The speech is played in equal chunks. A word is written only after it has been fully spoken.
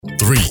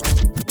Three,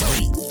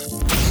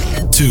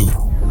 two,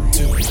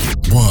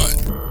 one.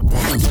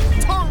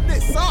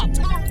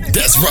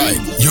 That's right.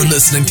 You're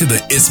listening to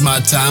the It's My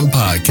Time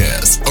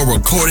podcast, a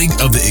recording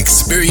of the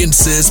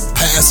experiences,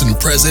 past and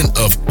present,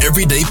 of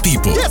everyday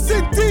people. Yes,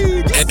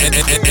 indeed.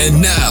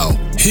 And now,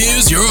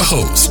 here's your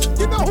host,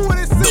 You know who it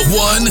is. the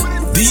one,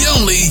 the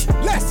only,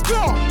 Let's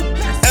go.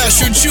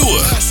 Asher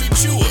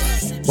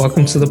Chua.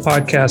 Welcome to the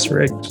podcast,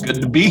 Rick.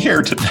 Good to be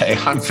here today.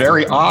 I'm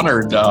very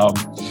honored.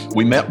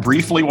 We met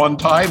briefly one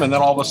time, and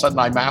then all of a sudden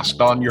I masked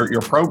on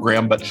your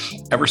program. But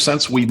ever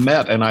since we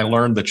met and I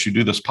learned that you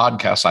do this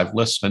podcast, I've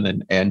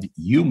listened, and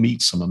you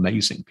meet some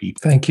amazing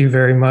people. Thank you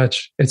very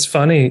much. It's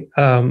funny,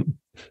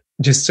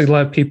 just to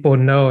let people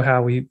know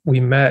how we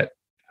met.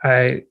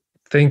 I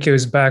think it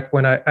was back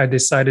when I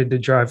decided to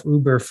drive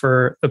Uber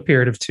for a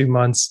period of 2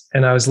 months,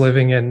 and I was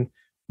living in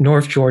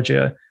North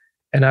Georgia.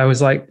 And I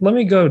was like, let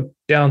me go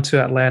down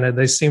to Atlanta.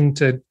 They seem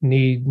to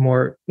need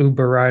more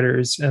Uber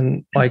riders.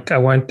 And like I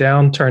went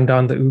down, turned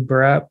on the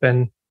Uber app,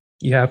 and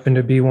you happened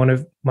to be one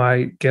of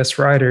my guest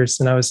riders.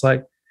 And I was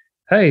like,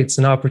 hey, it's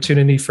an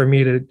opportunity for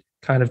me to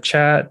kind of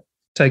chat,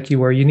 take you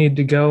where you need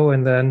to go,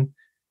 and then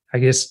I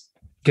guess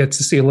get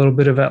to see a little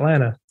bit of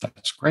Atlanta.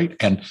 That's great.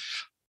 And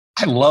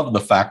I love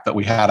the fact that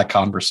we had a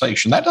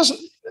conversation. That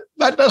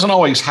doesn't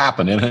always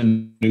happen in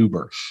an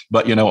Uber,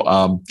 but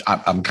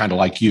I'm kind of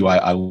like you.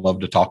 I love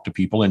to talk to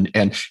people, and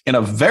in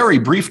a very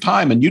brief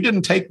time, and you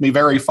didn't take me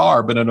very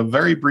far, but in a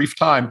very brief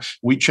time,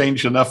 we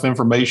changed enough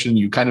information.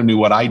 You kind of knew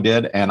what I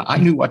did, and I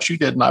knew what you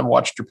did, and I've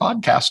watched your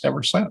podcast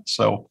ever since.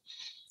 So,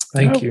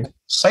 Thank you.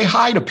 Say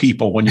hi to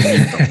people when you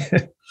meet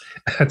them.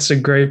 That's a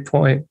great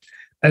point.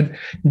 And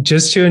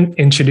just to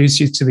introduce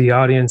you to the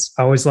audience,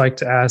 I always like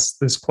to ask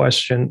this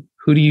question: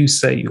 who do you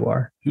say you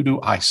are? Who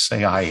do I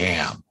say I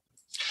am?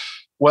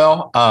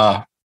 Well,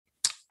 I'm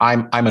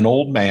an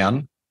old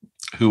man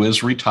who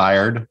is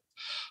retired.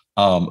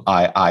 I'm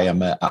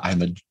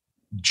a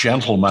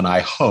gentleman,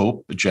 I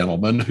hope, a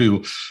gentleman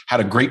who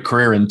had a great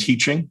career in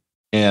teaching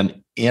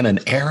and in an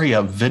area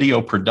of video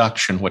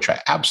production, which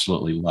I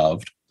absolutely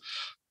loved.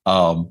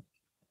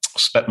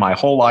 Spent my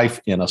whole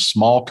life in a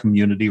small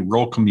community,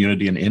 rural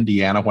community in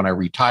Indiana. When I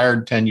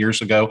retired 10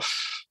 years ago,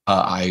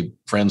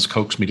 friends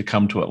coaxed me to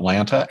come to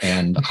Atlanta,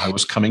 and I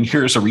was coming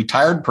here as a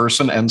retired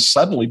person. And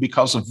suddenly,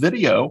 because of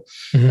video,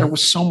 there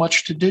was so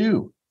much to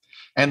do.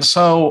 And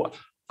so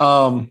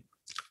I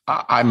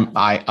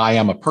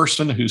am a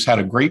person who's had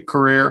a great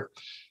career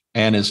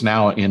and is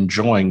now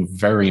enjoying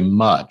very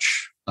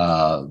much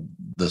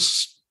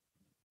this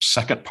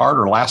second part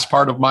or last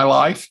part of my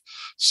life.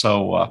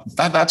 So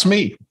that's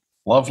me.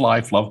 Love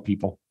life, love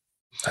people.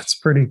 That's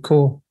pretty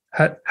cool.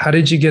 How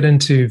did you get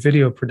into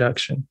video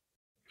production?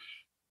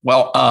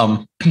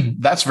 Well,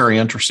 that's very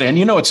interesting. And,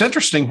 it's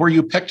interesting where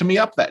you picked me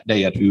up that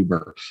day at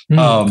Uber.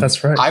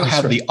 That's right. I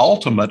had the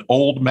ultimate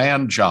old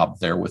man job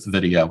there with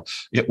video.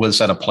 It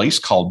was at a place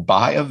called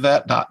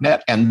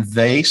buyavet.net, and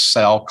they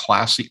sell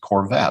classic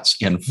Corvettes.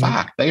 In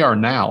fact, they are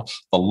now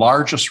the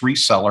largest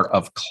reseller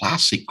of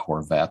classic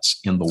Corvettes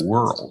in the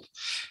world.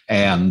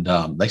 And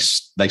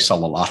they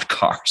sell a lot of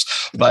cars,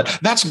 but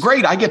that's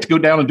great. I get to go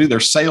down and do their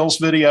sales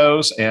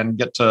videos and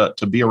get to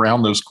be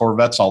around those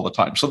Corvettes all the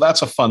time. So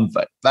that's a fun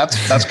thing.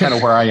 That's kind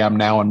of where I am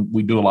now. And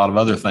we do a lot of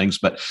other things.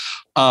 But,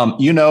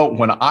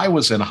 when I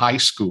was in high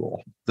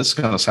school, this is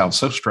going to sound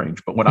so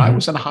strange, but when I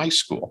was in high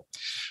school,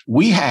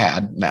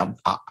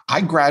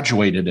 I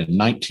graduated in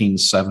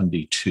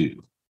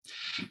 1972.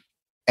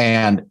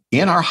 And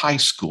in our high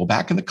school,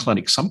 back in the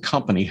clinic, some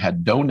company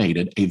had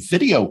donated a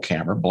video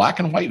camera, black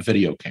and white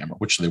video camera,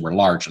 which they were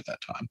large at that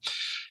time,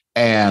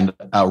 and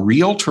a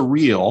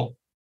reel-to-reel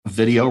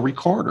video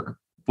recorder,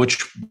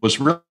 which was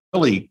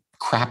really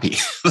crappy.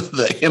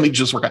 The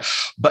images were,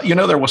 but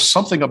there was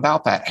something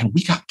about that. And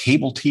we got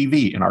cable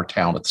TV in our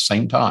town at the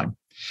same time.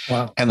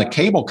 Wow. And the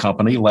cable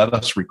company let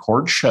us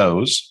record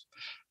shows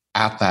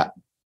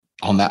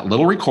on that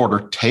little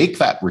recorder, take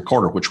that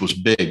recorder, which was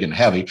big and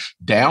heavy,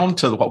 down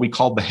to what we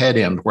called the head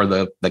end, where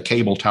the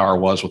cable tower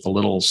was, with a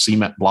little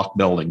cement block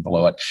building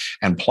below it,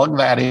 and plug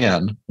that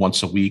in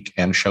once a week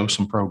and show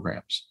some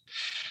programs.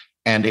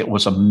 And it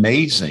was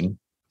amazing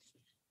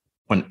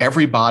when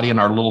everybody in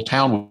our little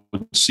town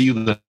would see you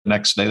the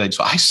next day. They'd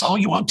say, I saw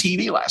you on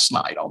TV last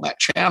night on that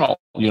channel,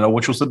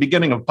 which was the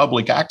beginning of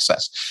public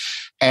access.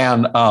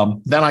 And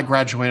then I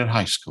graduated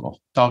high school,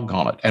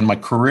 doggone it. And my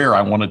career,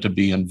 I wanted to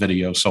be in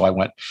video. So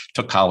I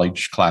took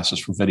college classes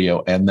for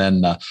video. And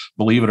then,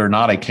 believe it or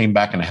not, I came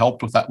back and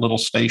helped with that little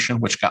station,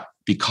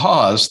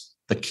 because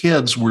the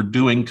kids were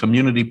doing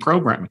community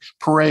programming,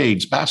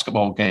 parades,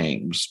 basketball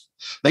games.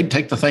 They'd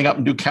take the thing up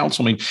and do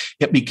council meetings.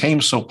 It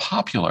became so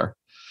popular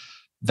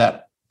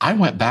that I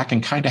went back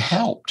and kind of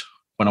helped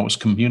when I was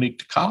commuting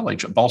to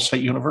college at Ball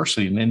State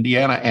University in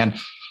Indiana. And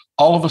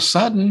all of a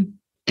sudden,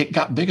 it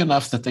got big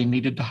enough that they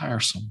needed to hire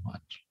someone.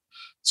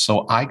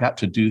 So I got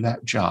to do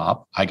that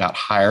job. I got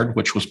hired,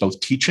 which was both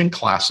teaching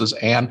classes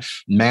and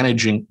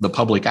managing the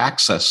public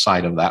access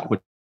side of that,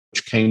 which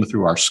came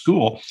through our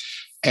school.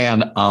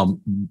 And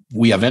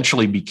we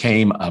eventually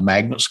became a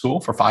magnet school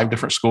for 5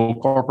 different school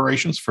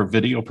corporations for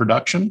video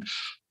production.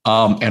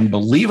 And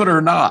believe it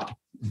or not,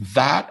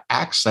 that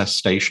access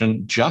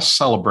station just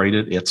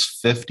celebrated its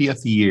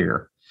 50th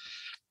year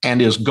and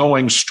is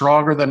going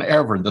stronger than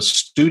ever. The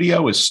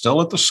studio is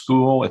still at the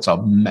school. It's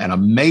an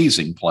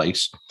amazing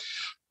place.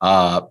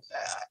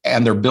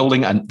 And they're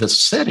building the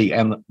city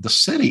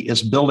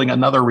is building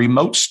another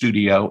remote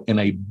studio in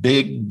a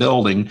big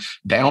building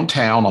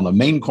downtown on the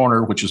main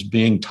corner, which is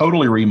being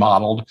totally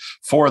remodeled.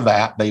 For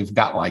that, they've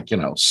got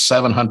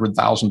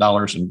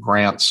 $700,000 in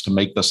grants to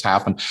make this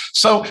happen.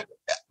 So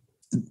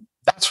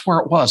that's where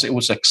it was. It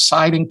was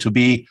exciting to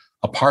be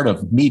a part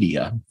of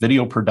media,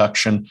 video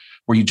production,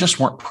 where you just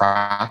weren't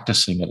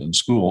practicing it in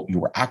school. You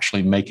were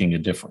actually making a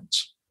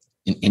difference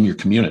in your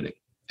community.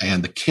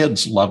 And the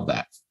kids loved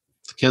that.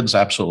 The kids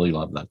absolutely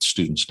loved that.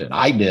 Students did.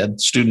 I did.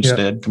 Students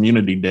did.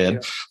 Community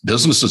did.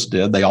 Businesses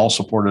did. They all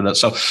supported it.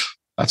 So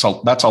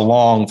that's a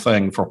long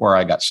thing for where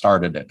I got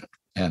started in it.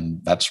 And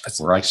that's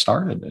where I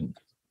started. And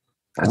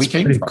we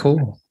came pretty from.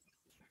 Cool.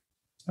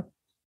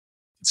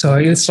 So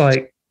it's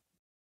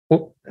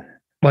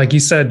like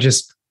you said,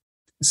 just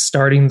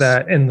starting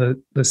that in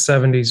the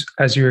 70s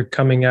as you were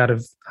coming out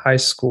of high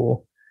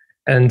school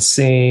and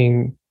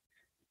seeing,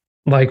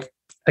 like,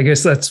 I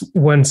guess that's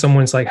when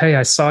someone's like, hey,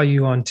 I saw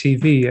you on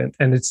TV.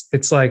 And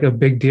it's like a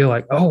big deal.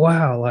 Like, oh,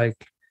 wow.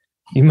 Like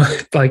you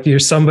might, like you're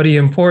somebody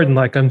important.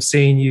 Like I'm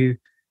seeing you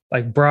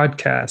like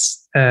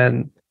broadcast.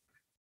 And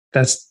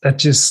that's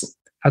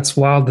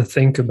wild to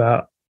think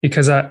about,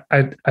 because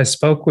I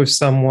spoke with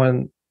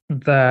someone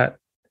that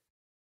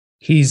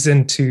he's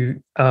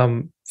into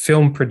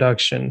film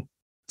production.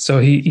 So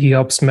he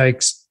helps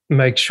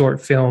make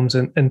short films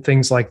and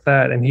things like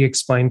that. And he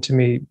explained to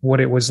me what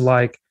it was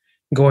like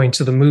going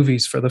to the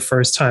movies for the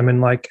first time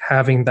and like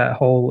having that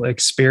whole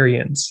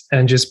experience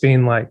and just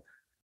being like,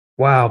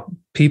 wow,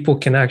 people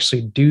can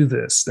actually do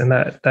this. And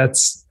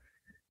that's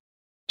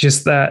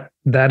just that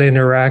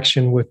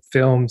interaction with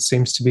film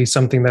seems to be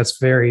something that's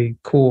very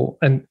cool.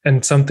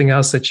 And something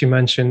else that you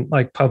mentioned,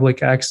 like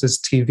public access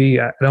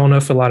TV. I don't know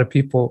if a lot of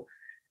people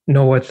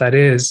know what that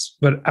is,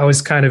 but I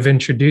was kind of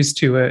introduced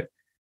to it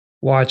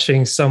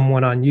watching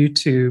someone on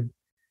YouTube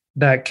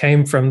that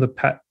came from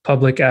the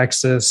public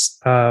access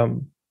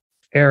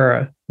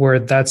era, where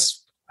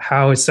that's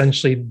how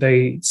essentially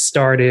they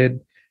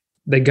started.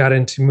 They got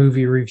into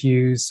movie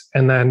reviews,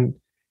 and then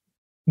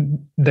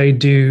they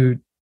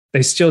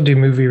still do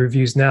movie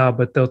reviews now,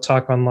 but they'll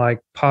talk on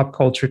like pop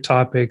culture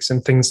topics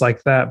and things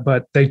like that.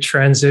 But they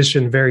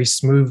transition very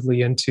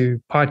smoothly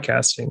into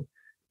podcasting.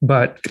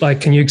 But like,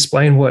 can you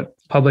explain what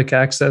public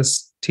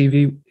access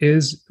TV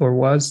is or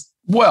was?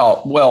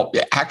 Well,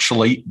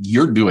 actually,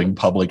 you're doing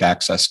public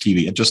access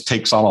TV. It just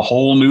takes on a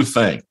whole new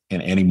thing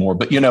anymore.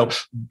 But,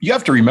 you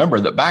have to remember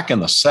that back in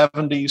the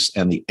 70s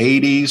and the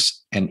 80s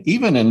and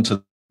even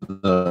into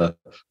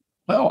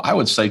I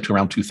would say to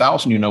around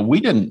 2000,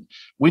 we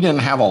didn't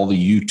have all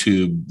the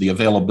YouTube, the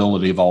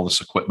availability of all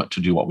this equipment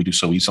to do what we do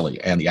so easily,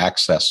 and the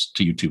access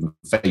to YouTube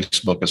and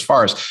Facebook, as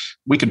far as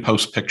we could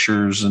post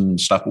pictures and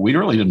stuff, but we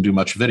really didn't do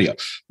much video.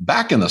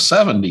 Back in the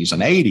 70s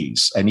and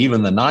 80s and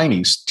even the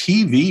 90s,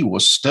 TV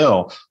was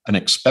still an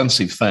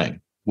expensive thing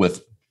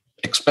with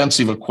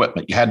expensive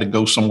equipment. You had to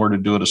go somewhere to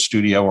do it, a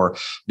studio, or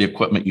the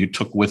equipment you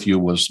took with you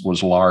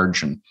was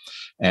large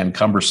and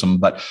cumbersome.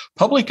 But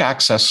public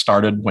access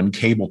started when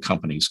cable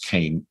companies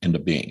came into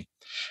being.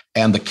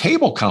 And the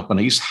cable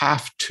companies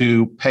have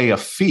to pay a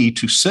fee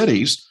to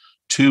cities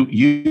to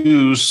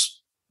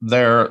use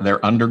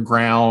their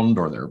underground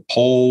or their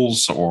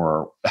poles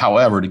or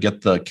however to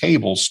get the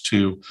cables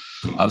to.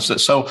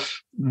 So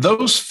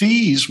those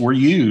fees were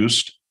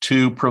used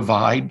to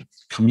provide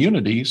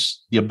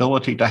communities the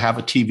ability to have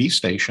a TV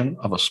station,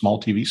 of a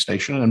small TV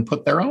station, and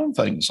put their own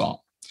things on.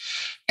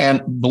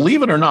 And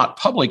believe it or not,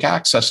 public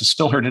access is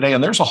still here today.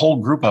 And there's a whole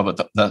group of it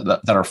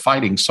that are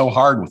fighting so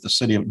hard with the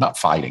city of, not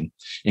fighting,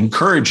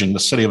 encouraging the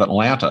city of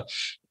Atlanta.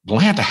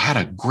 Atlanta had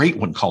a great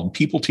one called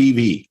People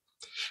TV.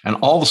 And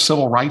all the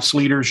civil rights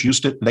leaders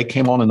used it. They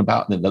came on in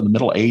the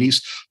middle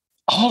 80s.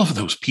 All of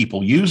those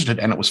people used it,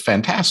 and it was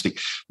fantastic.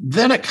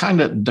 Then it kind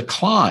of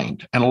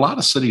declined, and a lot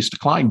of cities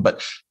declined.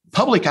 But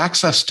public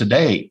access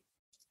today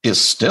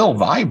is still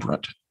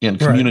vibrant in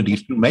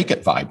communities who make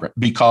it vibrant,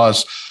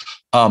 because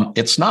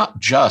it's not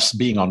just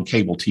being on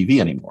cable TV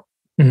anymore.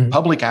 Mm-hmm.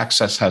 Public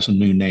access has a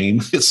new name.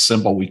 It's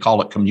simple. We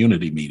call it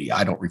community media.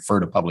 I don't refer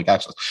to public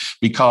access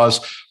because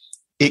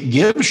it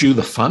gives you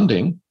the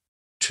funding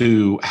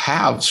to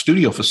have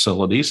studio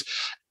facilities,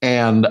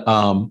 and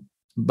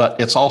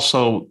but it's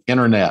also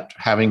internet,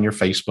 having your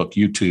Facebook,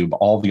 YouTube,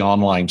 all the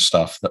online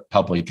stuff that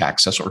public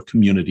access or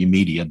community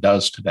media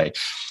does today.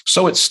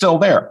 So it's still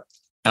there.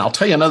 And I'll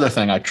tell you another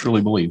thing I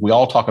truly believe. We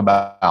all talk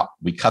about,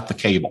 we cut the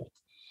cable.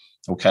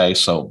 Okay,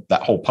 so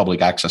that whole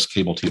public access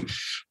cable TV,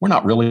 we're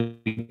not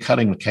really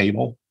cutting the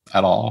cable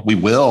at all. We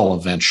will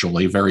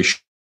eventually, very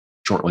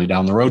shortly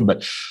down the road,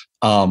 but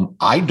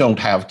I don't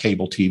have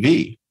cable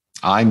TV.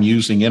 I'm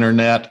using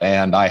internet,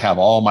 and I have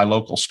all my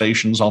local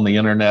stations on the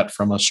internet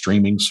from a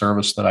streaming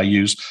service that I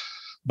use.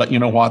 But you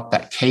know what?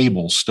 That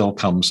cable still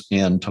comes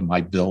into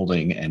my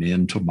building and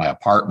into my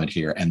apartment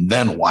here, and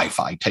then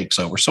Wi-Fi takes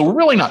over. So we're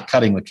really not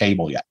cutting the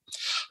cable yet.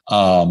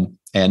 And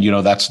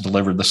that's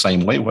delivered the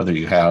same way, whether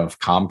you have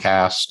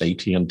Comcast,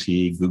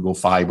 AT&T, Google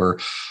Fiber.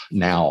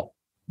 Now,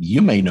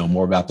 you may know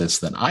more about this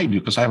than I do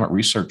because I haven't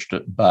researched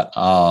it, but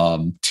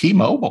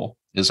T-Mobile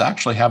is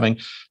actually having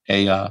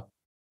a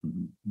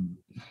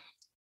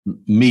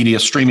media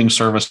streaming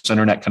service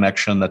internet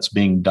connection that's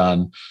being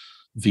done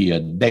via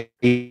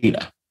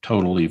data,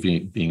 totally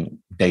being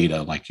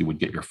data like you would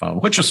get your phone,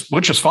 which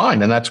is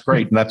fine, and that's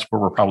great, and that's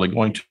where we're probably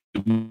going to.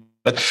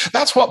 But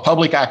that's what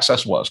public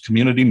access was,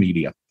 community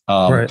media.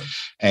 Right.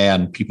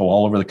 And people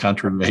all over the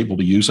country were able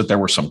to use it. There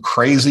were some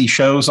crazy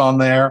shows on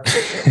there.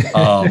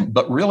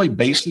 But really,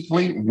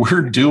 basically,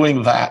 we're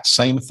doing that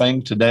same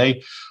thing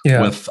today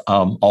with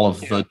all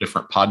of the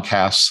different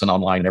podcasts and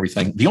online and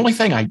everything. The only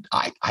thing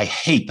I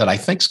hate that I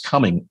think's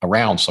coming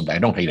around someday, I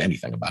don't hate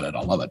anything about it,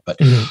 I love it, but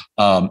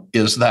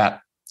is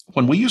that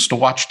when we used to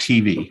watch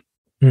TV,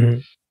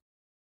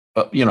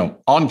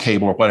 on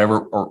cable or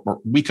whatever,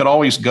 or we could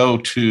always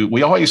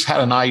we always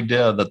had an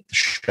idea that the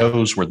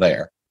shows were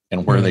there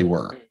and where they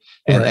were.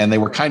 And they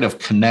were kind of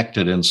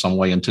connected in some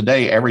way. And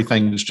today,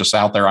 everything is just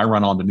out there. I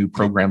run onto new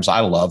programs I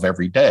love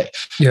every day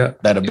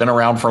that have been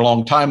around for a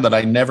long time that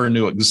I never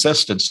knew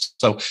existed.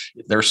 So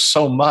there's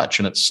so much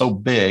and it's so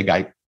big.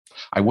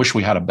 I wish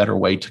we had a better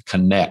way to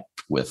connect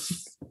with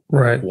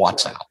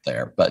what's out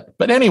there. But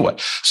anyway,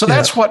 so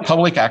that's what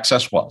public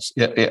access was.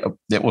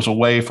 It was a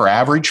way for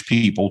average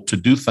people to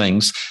do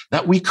things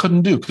that we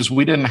couldn't do because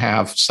we didn't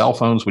have cell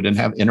phones. We didn't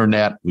have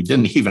internet. We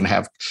didn't even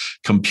have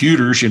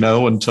computers,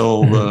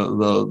 until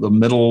the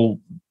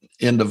middle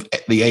end of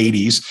the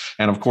 80s.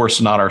 And of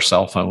course, not our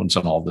cell phones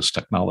and all this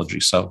technology.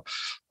 So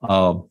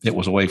it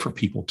was a way for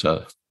people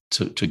to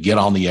get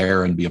on the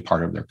air and be a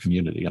part of their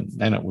community.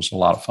 And it was a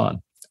lot of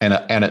fun.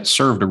 And it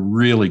served a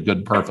really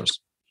good purpose.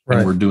 Right.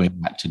 And we're doing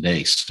that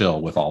today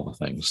still with all the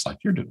things like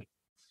you're doing.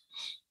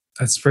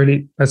 That's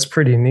pretty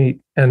neat.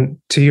 And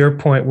to your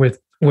point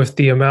with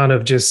the amount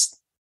of just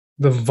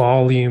the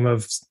volume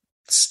of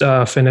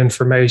stuff and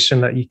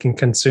information that you can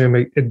consume,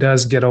 it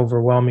does get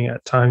overwhelming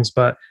at times.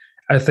 But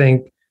I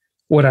think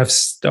what I've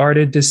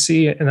started to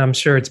see, and I'm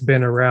sure it's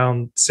been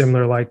around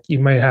similar, like you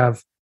may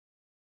have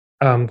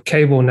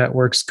cable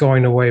networks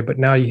going away, but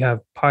now you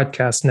have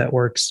podcast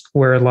networks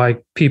where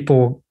like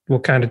people will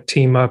kind of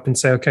team up and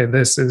say, okay,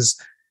 this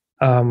is,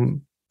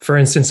 for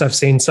instance, I've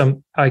seen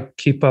I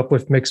keep up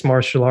with mixed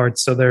martial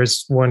arts. So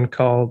there's one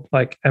called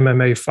like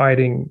MMA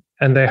fighting,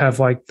 and they have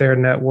like their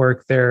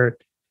network, their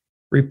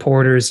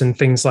reporters and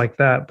things like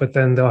that. But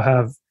then they'll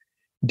have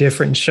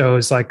different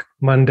shows like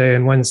Monday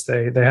and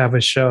Wednesday. They have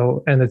a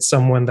show and it's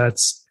someone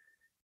that's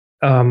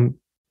kind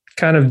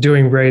of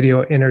doing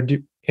radio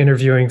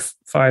interviewing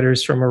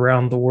fighters from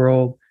around the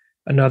world.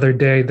 Another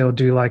day they'll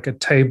do like a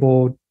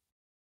table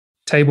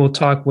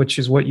talk, which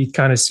is what you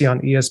kind of see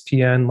on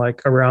ESPN,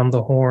 like Around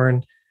the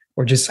Horn,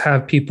 or just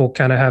have people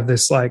kind of have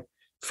this like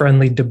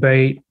friendly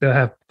debate. They'll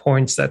have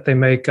points that they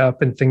make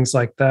up and things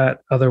like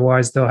that.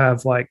 Otherwise, they'll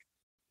have like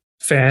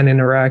fan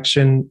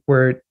interaction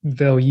where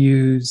they'll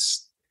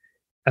use,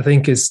 I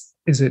think is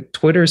it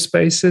Twitter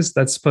Spaces?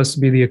 That's supposed to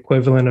be the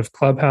equivalent of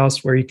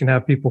Clubhouse, where you can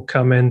have people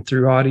come in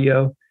through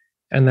audio.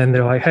 And then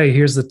they're like, hey,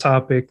 here's the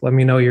topic. Let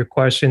me know your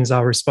questions.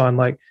 I'll respond.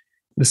 Like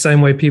the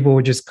same way people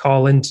would just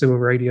call into a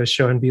radio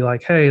show and be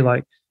like, hey,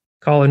 like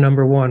caller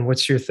number one,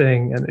 what's your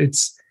thing? And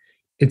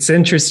it's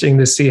interesting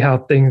to see how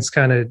things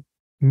kind of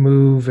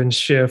move and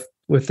shift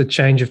with the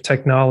change of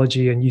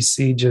technology. And you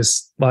see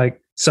just like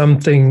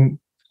something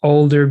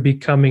older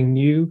becoming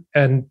new,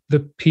 and the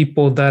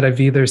people that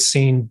have either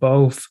seen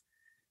both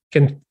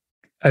can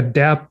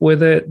adapt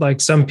with it.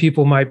 Like some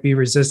people might be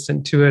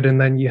resistant to it.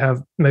 And then you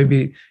have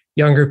maybe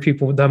younger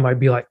people that might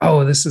be like,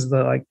 oh, this is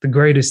the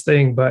greatest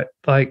thing. But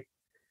like,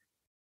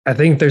 I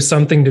think there's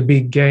something to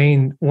be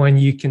gained when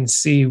you can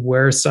see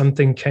where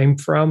something came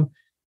from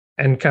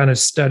and kind of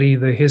study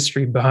the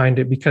history behind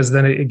it, because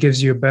then it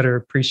gives you a better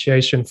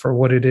appreciation for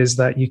what it is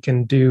that you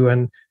can do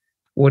and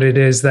what it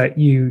is that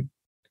you,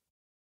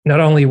 not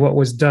only what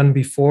was done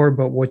before,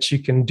 but what you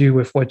can do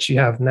with what you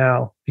have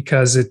now.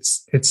 Because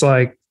it's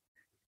like,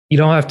 you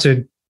don't have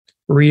to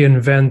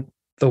reinvent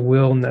the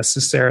wheel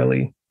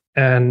necessarily.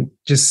 And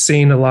just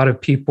seeing a lot of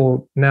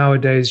people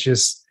nowadays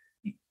just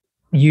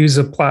use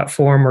a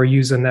platform or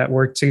use a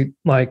network to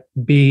like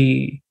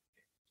be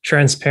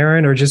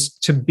transparent or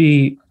just to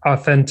be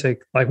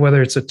authentic. Like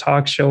whether it's a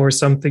talk show or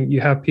something,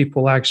 you have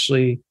people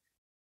actually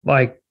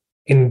like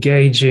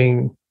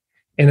engaging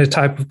in a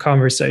type of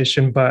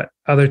conversation. But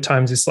other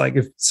times it's like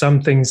if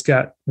something's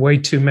got way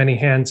too many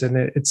hands in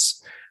it,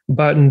 it's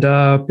buttoned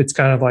up, it's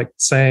kind of like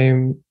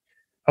same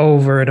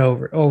over and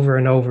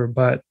over.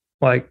 But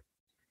like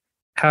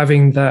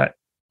having that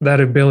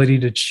ability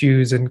to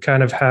choose and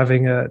kind of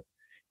having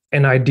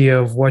an idea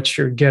of what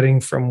you're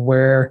getting from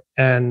where,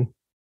 and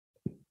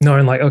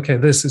knowing like, okay,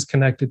 this is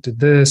connected to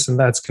this and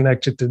that's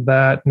connected to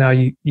that. Now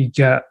you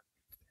get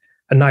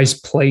a nice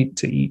plate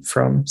to eat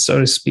from, so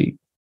to speak.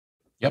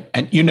 Yep.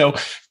 And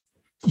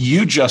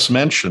you just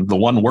mentioned the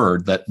one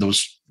word that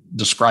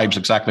describes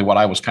exactly what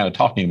I was kind of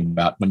talking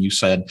about when you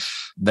said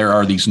there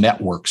are these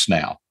networks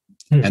now.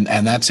 And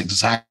that's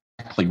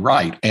exactly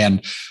right.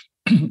 And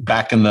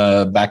back in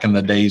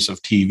the days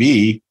of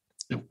TV,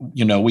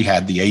 we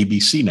had the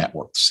ABC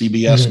network,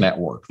 CBS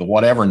network, the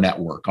whatever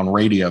network on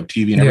radio,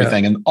 TV, and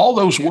everything. And all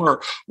those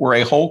were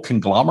a whole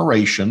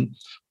conglomeration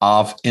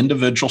of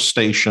individual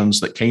stations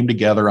that came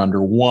together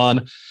under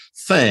one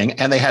thing.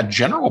 And they had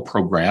general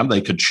program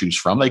they could choose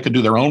from. They could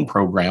do their own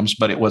programs,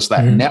 but it was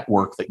that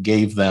network that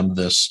gave them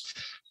this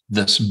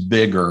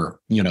bigger,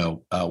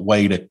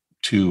 way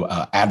to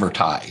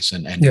advertise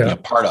and be a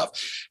part of.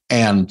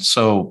 And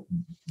so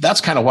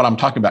that's kind of what I'm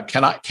talking about.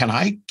 Can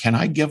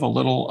I give a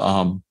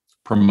little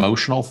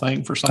promotional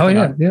thing for something?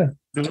 Oh, yeah.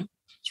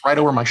 It's right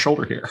over my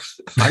shoulder here.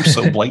 I'm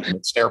so blatant,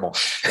 it's terrible.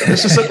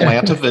 This is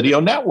Atlanta Video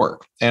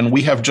Network. And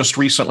we have just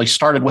recently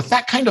started with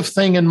that kind of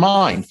thing in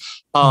mind,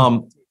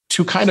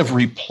 to kind of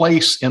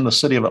replace in the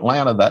city of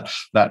Atlanta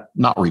that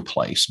not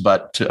replace,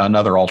 but to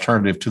another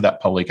alternative to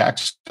that public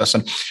access.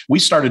 And we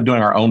started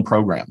doing our own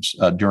programs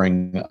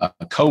during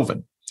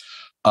COVID.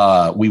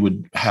 We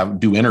would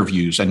do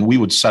interviews, and we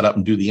would set up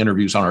and do the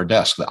interviews on our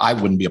desk that I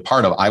wouldn't be a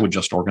part of. I would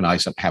just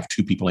organize it and have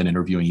two people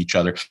interviewing each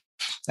other.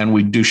 And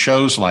we'd do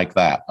shows like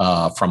that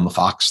from the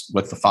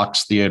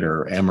Fox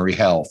Theater, Emory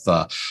Health,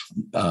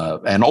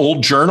 and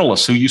old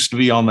journalists who used to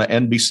be on the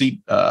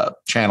NBC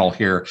channel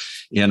here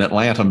in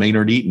Atlanta,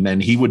 Maynard Eaton,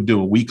 and he would do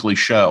a weekly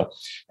show.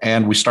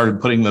 And we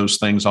started putting those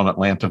things on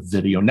Atlanta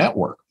Video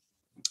Network.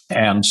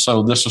 And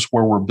so this is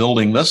where we're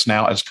building this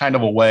now as kind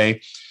of a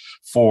way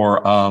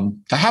for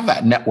to have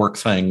that network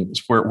thing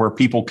where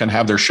people can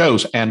have their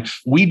shows. And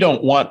we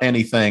don't want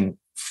anything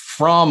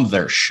from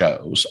their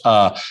shows.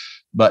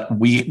 But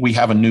we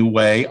have a new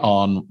way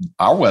on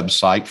our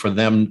website for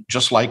them,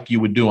 just like you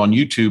would do on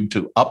YouTube,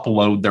 to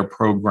upload their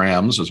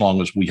programs, as long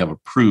as we have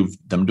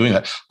approved them doing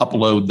that,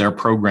 upload their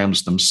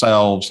programs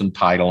themselves and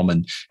title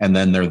them, and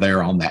then they're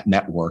there on that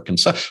network. And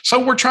so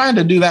we're trying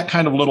to do that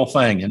kind of little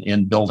thing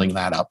in building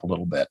that up a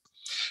little bit.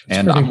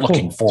 And I'm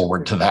looking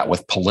forward to that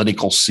with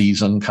political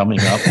season coming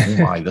up. Oh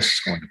my, this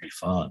is going to be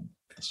fun.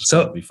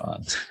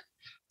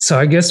 So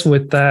I guess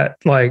with that,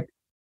 like,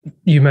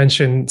 you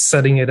mentioned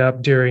setting it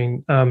up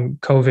during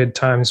COVID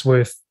times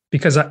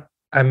because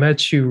I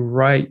met you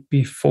right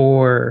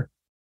before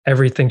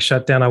everything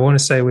shut down. I want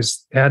to say it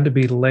had to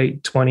be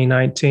late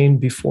 2019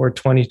 before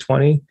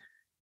 2020.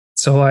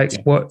 So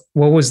what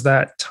was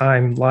that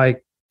time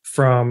like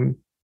from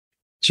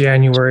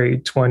January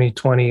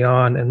 2020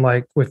 on, and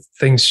like with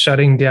things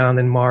shutting down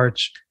in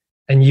March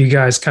and you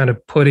guys kind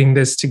of putting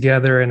this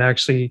together and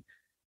actually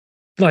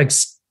like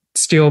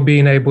still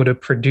being able to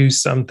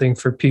produce something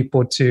for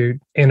people to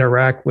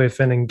interact with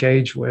and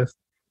engage with?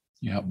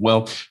 Yeah,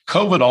 well,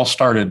 COVID all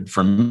started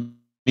for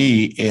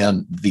me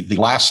in the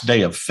last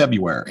day of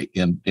February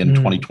in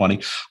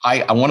 2020.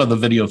 One of the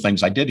video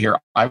things I did here,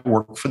 I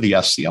work for the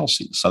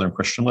SCLC, the Southern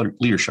Christian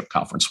Leadership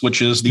Conference,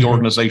 which is the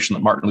organization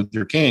that Martin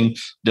Luther King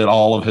did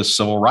all of his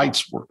civil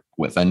rights work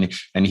with. And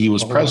he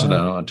was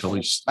president until he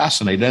was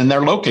assassinated. And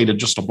they're located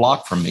just a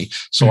block from me.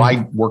 So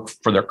I work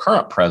for their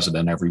current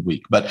president every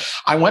week. But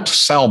I went to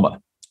Selma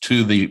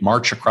to the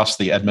March Across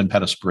the Edmund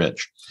Pettus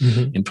Bridge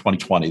in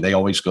 2020. They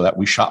always go that.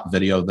 We shot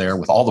video there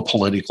with all the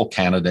political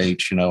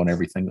candidates, and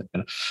everything.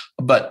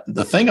 But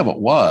the thing of it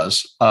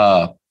was,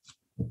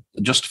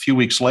 just a few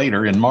weeks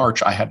later in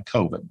March, I had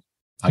COVID.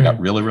 I got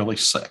really, really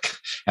sick.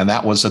 And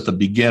that was at the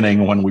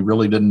beginning when we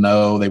really didn't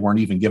know. They weren't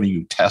even giving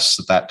you tests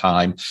at that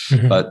time.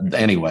 But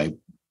anyway,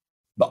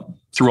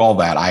 through all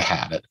that, I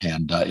had it.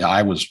 And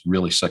I was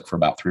really sick for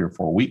about 3 or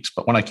 4 weeks.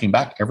 But when I came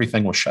back,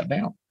 everything was shut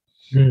down.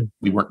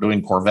 We weren't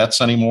doing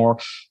Corvettes anymore.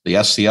 The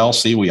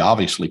SCLC, we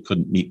obviously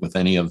couldn't meet with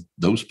any of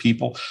those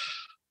people.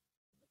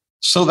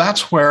 So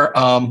that's where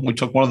we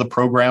took one of the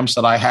programs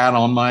that I had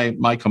on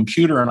my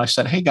computer, and I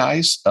said, hey,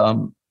 guys,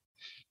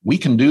 we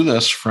can do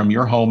this from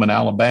your home in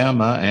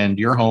Alabama and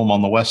your home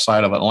on the west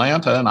side of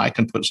Atlanta, and I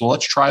can so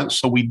let's try this.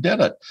 So we did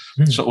it.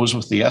 So it was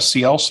with the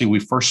SCLC. We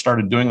first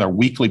started doing their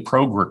weekly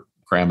program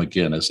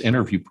again as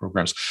interview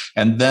programs.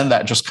 And then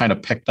that just kind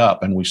of picked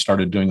up, and we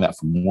started doing that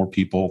for more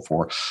people,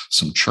 for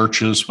some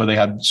churches where they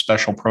had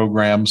special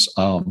programs.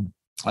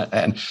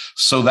 And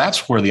so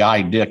that's where the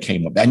idea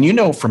came up. And,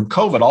 from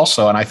COVID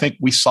also, and I think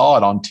we saw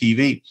it on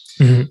TV,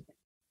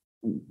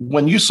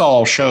 when you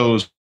saw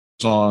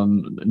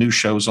news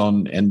shows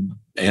on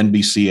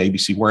NBC,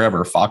 ABC,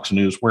 wherever, Fox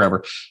News,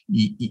 wherever,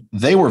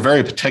 they were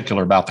very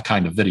particular about the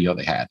kind of video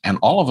they had. And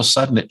all of a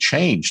sudden it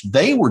changed.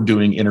 They were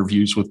doing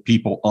interviews with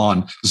people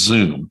on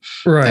Zoom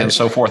and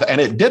so forth.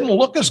 And it didn't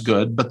look as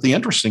good. But the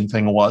interesting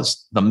thing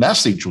was the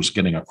message was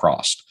getting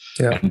across.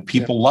 And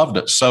people loved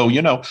it. So,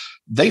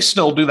 they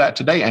still do that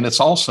today. And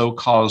it's also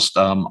caused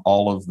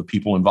all of the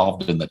people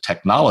involved in the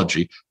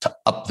technology to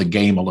up the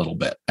game a little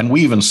bit. And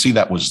we even see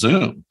that with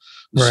Zoom.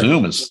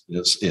 Zoom is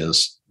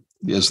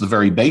the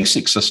very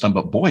basic system,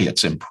 but boy,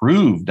 it's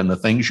improved and the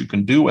things you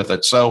can do with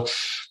it. So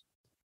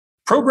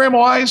program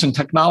wise and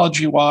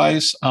technology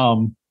wise,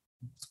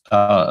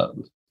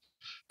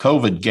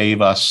 COVID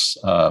gave us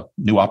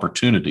new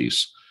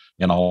opportunities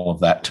in all of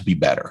that to be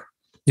better.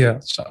 Yeah.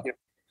 So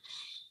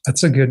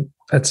that's a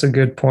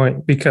good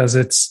point, because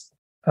it's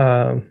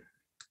a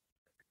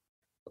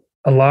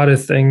lot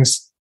of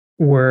things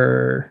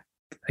were,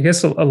 I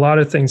guess a lot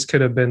of things could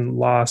have been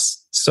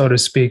lost, so to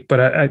speak, but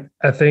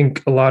I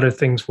think a lot of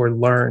things were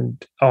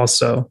learned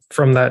also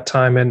from that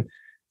time, and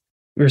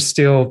we're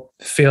still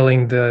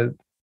feeling the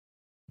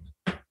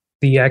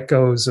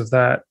echoes of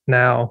that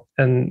now.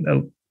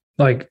 And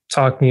like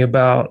talking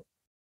about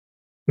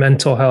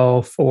mental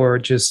health, or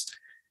just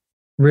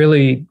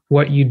really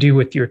what you do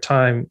with your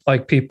time.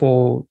 Like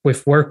people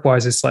with work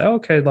wise, it's like,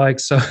 okay, like,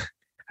 so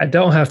I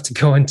don't have to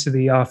go into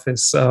the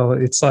office. So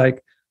it's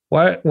like,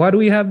 why do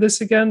we have this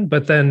again?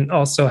 But then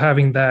also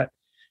having that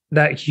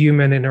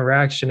human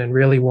interaction and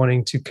really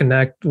wanting to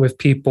connect with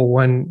people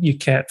when you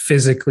can't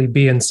physically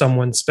be in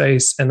someone's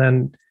space, and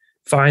then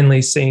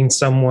finally seeing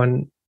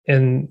someone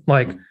in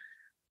like,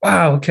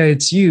 wow, okay,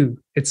 it's you.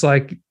 It's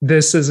like,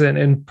 this isn't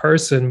in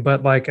person,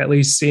 but like at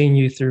least seeing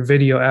you through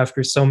video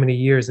after so many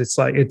years, it's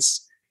like,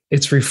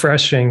 it's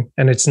refreshing,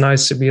 and it's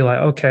nice to be like,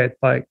 okay,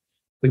 like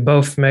we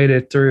both made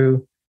it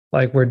through,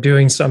 like we're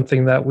doing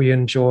something that we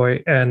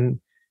enjoy,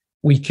 and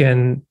we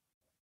can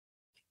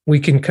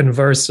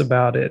converse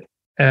about it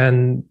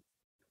and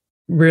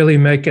really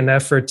make an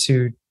effort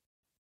to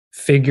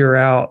figure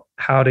out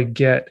how to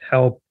get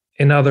help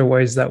in other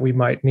ways that we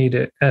might need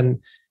it. And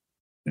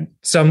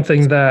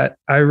something that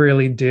I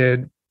really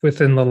did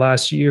within the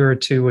last year or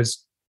two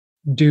was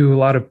do a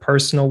lot of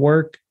personal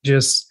work,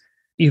 just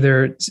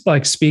either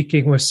like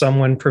speaking with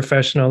someone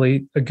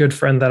professionally, a good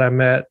friend that I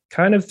met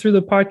kind of through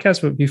the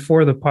podcast, but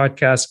before the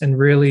podcast, and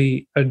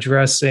really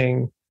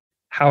addressing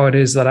how it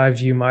is that I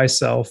view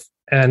myself,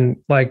 and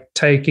like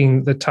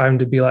taking the time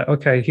to be like,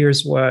 okay,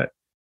 here's what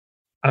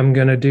I'm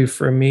going to do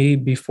for me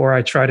before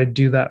I try to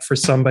do that for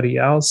somebody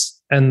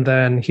else. And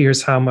then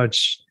here's how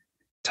much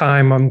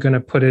time I'm going to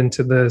put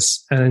into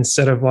this. And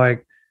instead of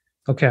like,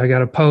 okay, I got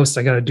to post,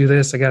 I got to do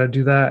this, I got to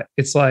do that.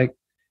 It's like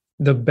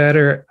the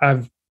better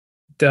I've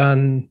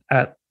done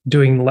at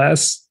doing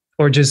less,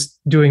 or just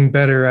doing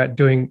better at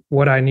doing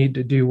what I need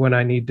to do when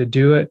I need to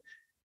do it,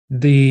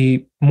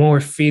 the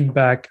more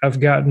feedback I've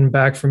gotten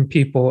back from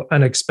people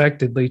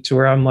unexpectedly, to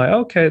where I'm like,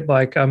 okay,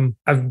 like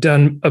I've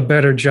done a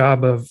better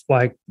job of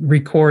like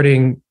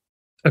recording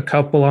a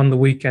couple on the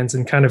weekends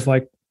and kind of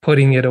like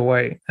putting it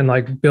away and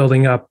like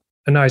building up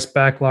a nice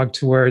backlog,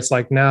 to where it's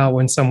like now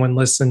when someone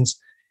listens,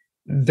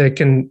 they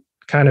can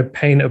kind of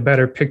paint a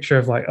better picture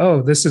of like,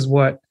 oh, this is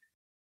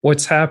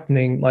what's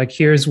happening. Like,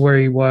 here's where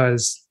he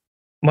was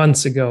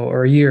months ago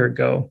or a year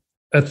ago.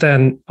 But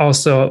then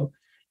also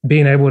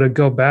being able to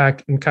go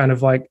back and kind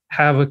of like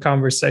have a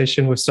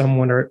conversation with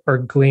someone, or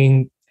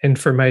glean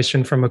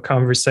information from a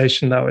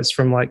conversation that was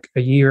from like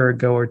a year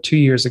ago or 2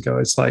 years ago.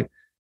 It's like,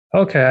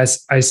 okay,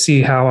 I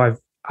see how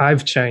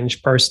I've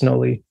changed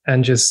personally,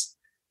 and just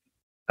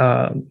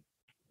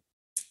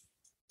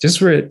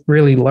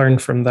really learn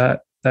from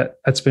that.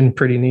 That's been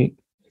pretty neat.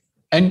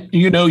 And,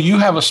 you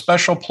have a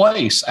special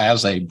place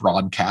as a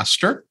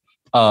broadcaster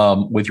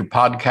with your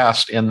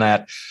podcast, in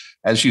that,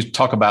 as you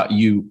talk about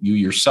you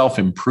yourself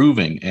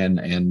improving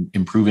and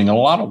improving in a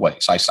lot of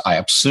ways. I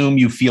assume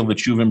you feel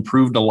that you've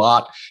improved a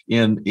lot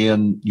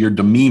in your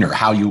demeanor,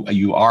 how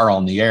you are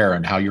on the air,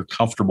 and how you're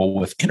comfortable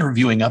with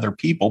interviewing other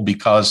people,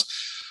 because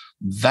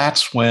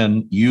that's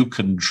when you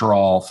can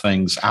draw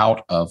things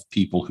out of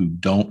people who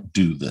don't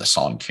do this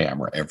on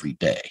camera every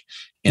day.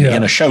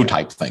 In a show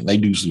type thing, they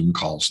do Zoom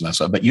calls and that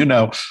stuff. But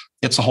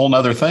it's a whole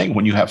nother thing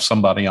when you have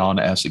somebody on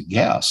as a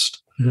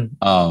guest,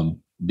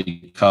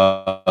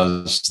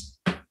 because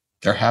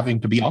they're having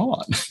to be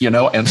on,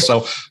 and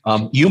so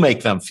you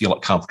make them feel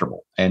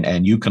comfortable,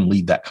 and you can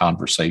lead that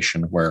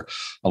conversation, where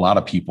a lot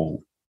of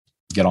people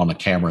get on the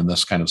camera in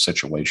this kind of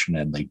situation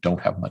and they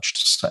don't have much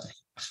to say.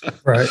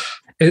 Right.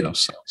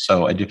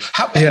 So I do.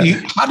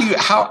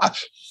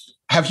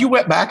 Have you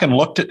went back and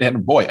looked at,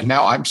 and boy,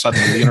 now I'm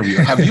suddenly the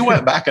interviewer. Have you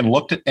went back and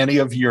looked at any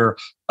of your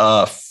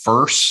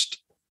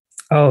first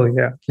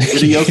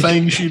video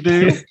things you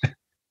do?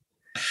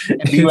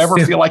 And do you ever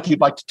feel like you'd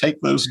like to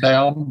take those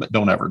down, but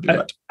don't ever do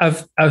it?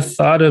 I've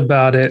thought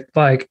about it.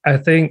 Like, I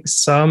think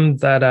some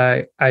that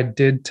I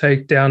did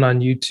take down on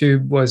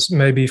YouTube was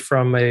maybe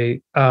from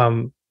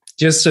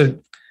just a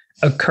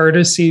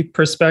courtesy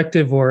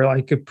perspective, or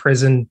like a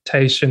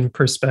presentation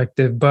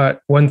perspective.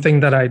 But one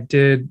thing that I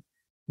did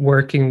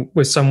working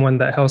with someone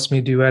that helps me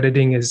do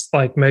editing is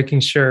like making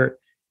sure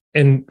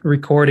in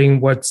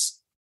recording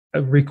what's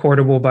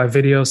recordable by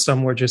video,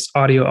 some were just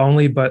audio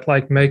only, but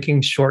like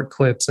making short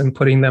clips and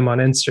putting them on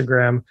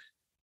Instagram.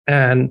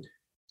 And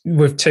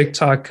with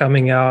TikTok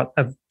coming out,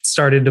 I've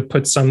started to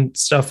put some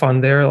stuff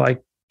on there,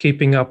 like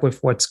keeping up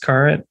with what's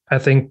current. I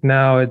think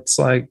now it's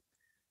like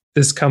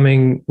this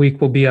coming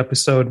week will be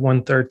episode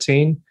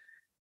 113.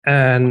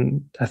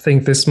 And I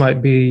think this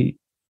might be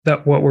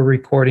that what we're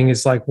recording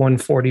is like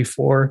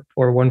 144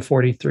 or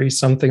 143,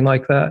 something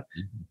like that.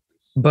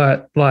 Mm-hmm.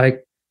 But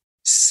like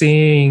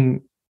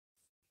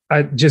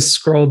I just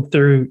scrolled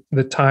through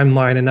the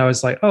timeline and I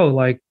was like, oh,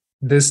 like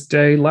this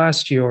day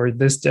last year or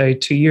this day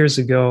 2 years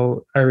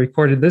ago, I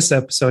recorded this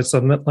episode. So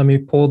let me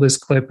pull this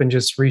clip and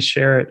just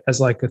reshare it as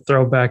like a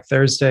throwback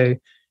Thursday.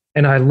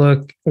 And I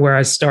look where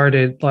I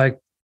started, like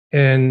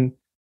in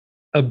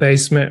a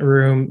basement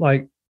room,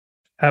 like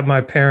at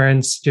my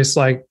parents', just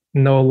like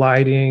no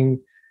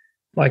lighting.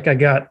 Like I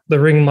got the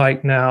ring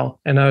light now,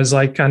 and I was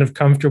like kind of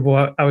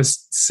comfortable. I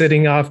was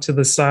sitting off to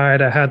the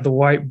side. I had the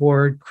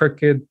whiteboard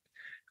crooked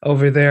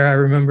over there. I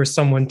remember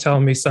someone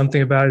telling me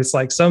something about it. It's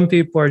like some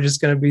people are just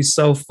going to be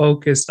so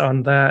focused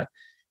on that.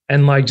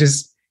 And like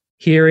just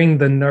hearing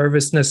the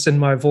nervousness in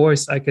my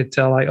voice, I could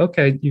tell like,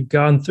 okay, you've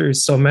gone through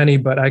so many,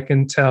 but I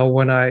can tell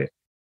when I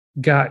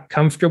got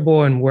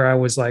comfortable and where I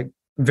was like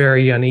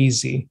very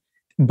uneasy.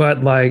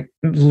 But like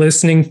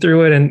listening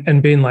through it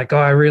and being like, oh,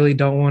 I really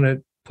don't want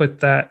to put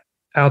that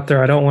out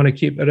there. I don't want to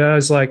keep it. I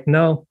was like,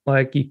 no,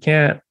 like you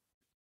can't.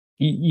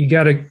 You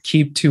got to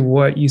keep to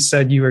what you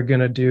said you were going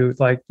to do.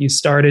 Like you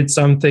started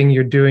something,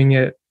 you're doing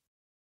it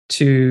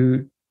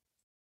to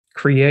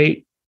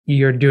create,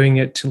 you're doing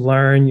it to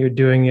learn, you're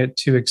doing it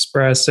to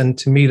express and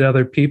to meet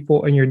other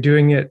people, and you're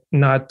doing it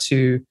not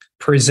to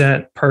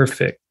present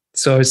perfect.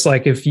 So it's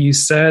like if you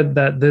said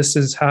that this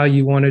is how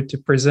you wanted to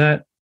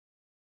present,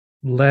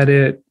 let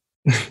it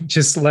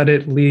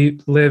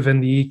live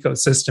in the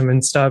ecosystem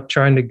and stop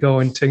trying to go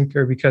and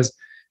tinker, because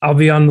I'll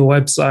be on the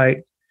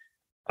website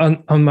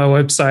on my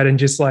website and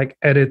just like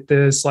edit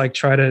this, like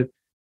try to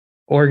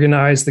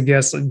organize the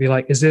guests and be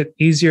like, is it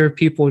easier if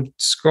people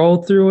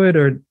scroll through it,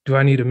 or do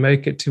I need to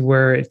make it to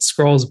where it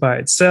scrolls by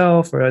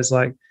itself? Or I was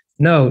like,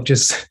 no,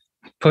 just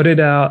put it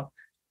out,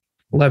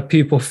 let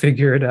people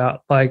figure it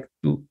out. Like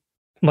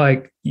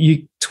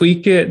you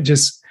tweak it,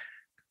 just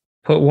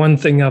put one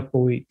thing up a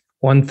week,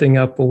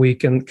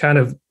 and kind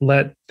of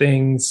let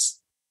things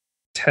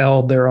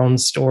tell their own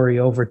story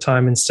over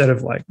time instead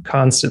of like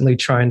constantly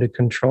trying to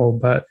control.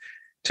 But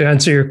to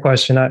answer your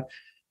question,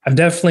 I've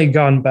definitely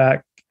gone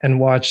back and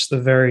watched the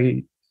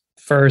very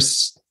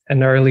first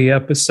and early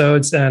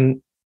episodes,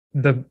 and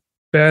the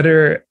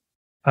better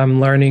I'm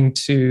learning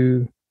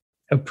to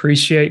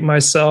appreciate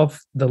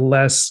myself, the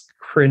less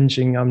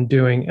cringing I'm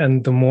doing,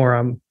 and the more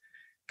I'm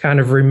kind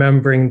of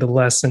remembering the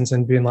lessons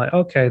and being like,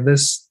 okay,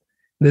 this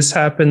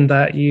happened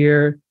that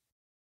year,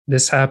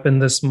 this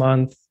happened this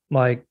month.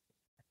 Like,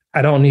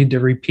 I don't need to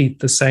repeat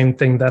the same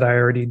thing that I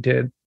already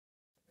did.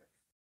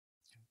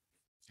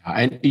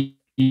 And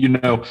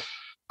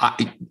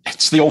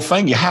it's the old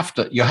thing. You have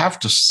to,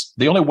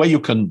 the only way you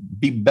can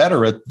be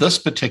better at this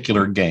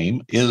particular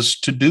game is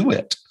to do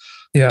it.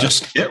 Yeah.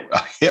 Just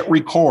hit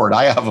record.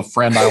 I have a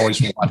friend I always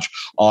watch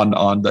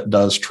on that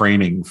does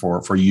training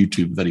for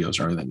YouTube videos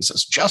or anything. He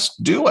says,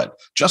 just do it.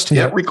 Just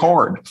hit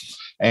record.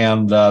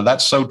 And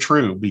that's so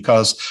true,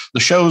 because the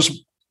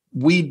shows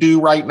we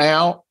do right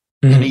now,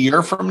 in a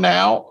year from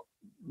now,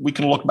 we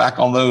can look back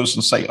on those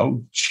and say,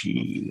 oh,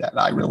 gee, that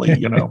I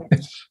really,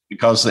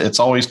 because it's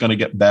always going to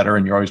get better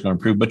and you're always going to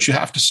improve. But you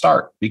have to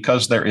start,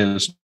 because there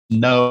is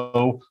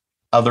no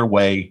other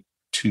way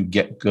to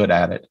get good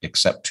at it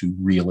except to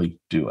really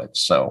do it.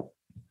 So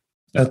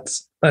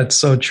that's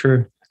so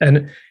true.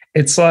 And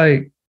it's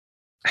like,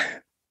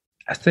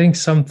 I think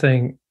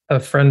something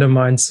a friend of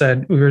mine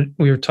said, we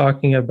were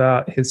talking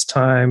about his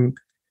time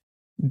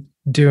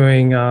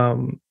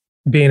doing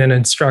being an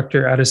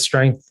instructor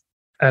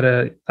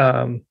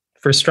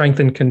for strength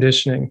and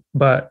conditioning,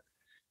 but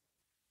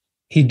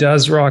he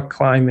does rock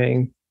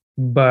climbing,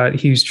 but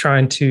he's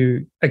trying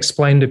to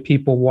explain to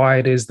people why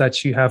it is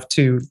that you have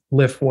to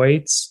lift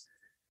weights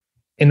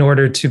in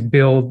order to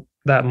build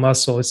that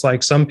muscle. It's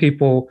like some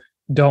people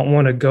don't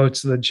want to go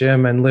to the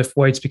gym and lift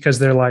weights because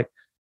they're like,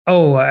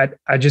 oh,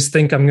 I just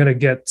think I'm going to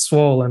get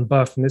swole and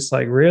buff. And it's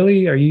like,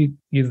 really? Are you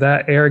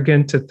that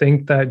arrogant to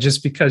think that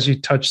just because you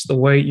touch the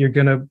weight, you're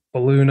going to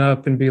balloon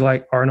up and be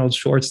like Arnold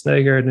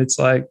Schwarzenegger? And it's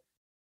like,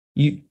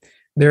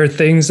 there are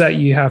things that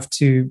you have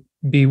to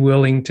be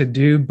willing to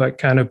do, but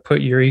kind of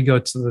put your ego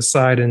to the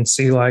side and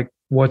see like,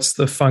 what's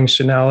the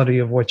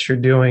functionality of what you're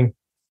doing?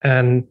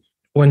 And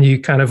when you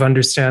kind of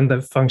understand the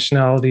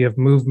functionality of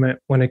movement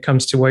when it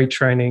comes to weight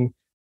training,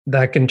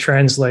 that can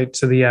translate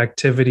to the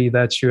activity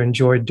that you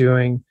enjoy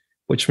doing,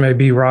 which may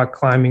be rock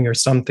climbing or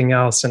something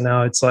else. And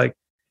now it's like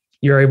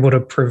you're able to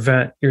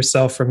prevent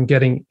yourself from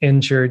getting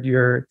injured.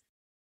 You're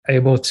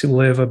able to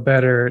live a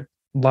better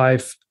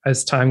life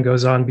as time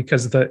goes on,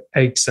 because of the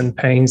aches and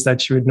pains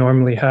that you would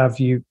normally have.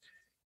 You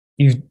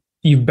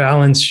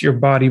balance your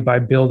body by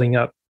building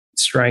up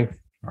strength.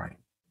 Right.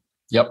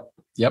 Yep.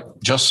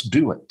 Just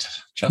do it.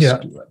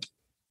 Just do it.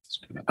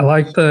 I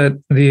like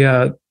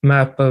the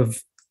map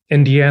of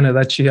Indiana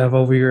that you have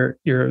over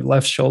your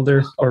left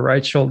shoulder or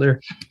right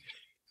shoulder.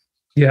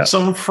 Yeah.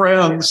 Some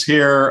friends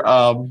here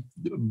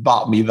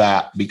bought me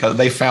that because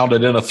they found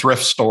it in a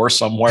thrift store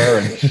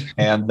somewhere,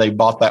 and they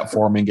bought that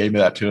for me and gave me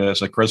that to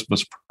as a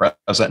Christmas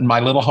present. And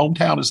my little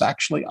hometown is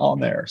actually on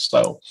there.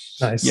 So,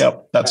 nice.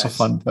 Yep, that's nice. A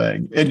fun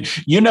thing. And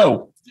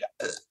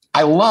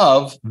I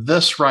love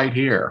this right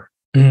here.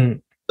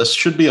 Mm. This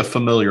should be a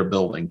familiar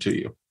building to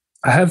you.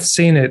 I have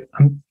seen it.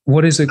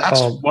 What is it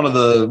called? One of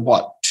the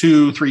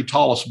three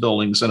tallest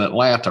buildings in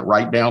Atlanta,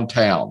 right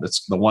downtown.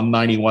 It's the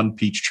 191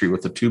 Peachtree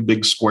with the two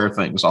big square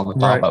things on the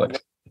top of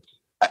it.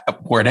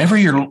 Whenever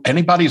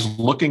anybody's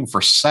looking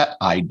for set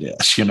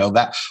ideas,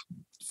 that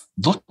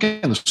look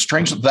at the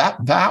strange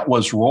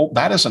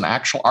that is an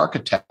actual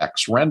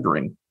architect's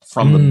rendering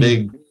from the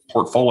big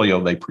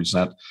portfolio they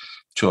present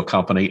to a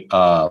company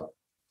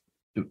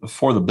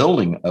for the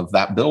building of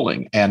that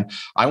building. And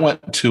I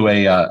went to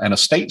an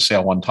estate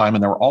sale one time,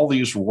 and there were all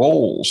these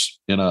rolls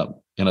in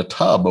a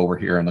tub over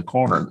here in the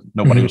corner.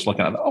 Nobody was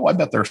looking at it. Oh, I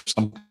bet there's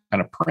some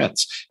kind of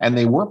prints. And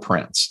they were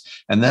prints.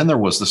 And then there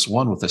was this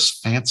one with this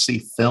fancy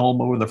film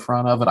over the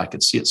front of it. I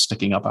could see it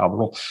sticking up out of the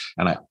roll.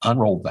 And I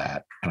unrolled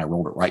that and I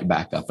rolled it right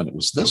back up. And it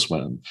was this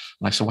one. And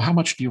I said, well, how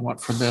much do you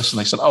want for this? And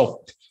they said,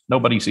 oh,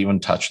 nobody's even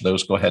touched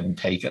those. Go ahead and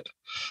take it.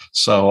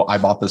 So I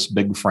bought this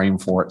big frame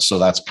for it. So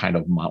that's kind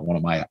of one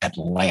of my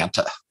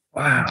Atlanta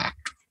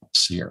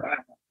backdrops here on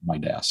my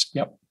desk.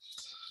 Yep.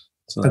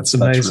 So that's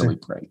amazing. That's really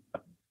great.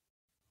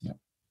 Yeah.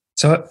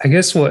 So I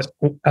guess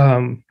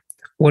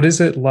what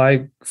is it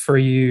like for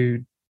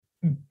you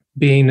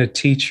being a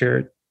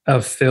teacher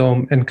of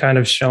film and kind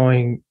of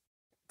showing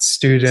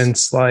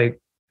students like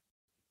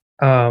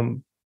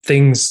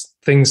things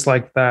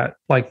like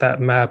that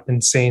map,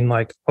 and saying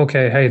like,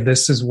 okay, hey,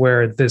 this is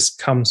where this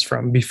comes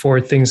from before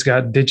things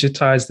got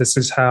digitized. This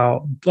is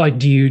how, like,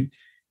 do you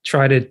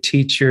try to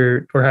teach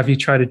have you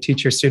tried to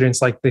teach your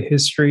students like the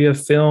history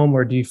of film,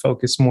 or do you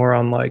focus more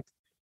on like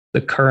the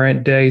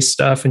current day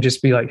stuff and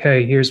just be like,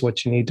 hey, here's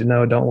what you need to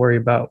know. Don't worry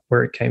about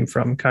where it came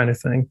from, kind of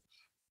thing?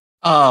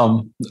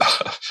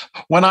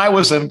 When I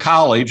was in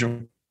college,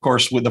 of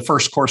course, with the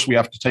first course we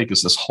have to take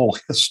is this whole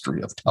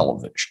history of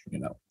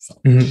television,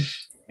 So.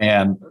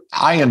 And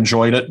I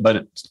enjoyed it,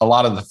 but a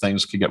lot of the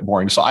things could get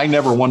boring. So I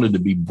never wanted to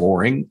be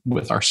boring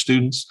with our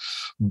students.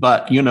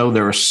 But,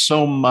 there is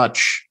so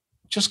much,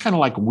 just kind of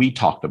like we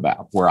talked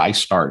about where I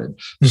started,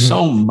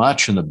 so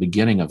much in the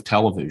beginning of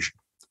television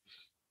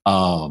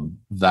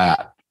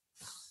that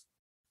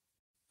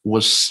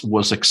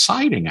was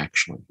exciting,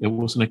 actually. It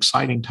was an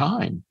exciting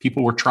time.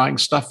 People were trying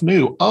stuff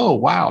new. Oh,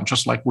 wow,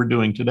 just like we're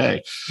doing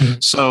today.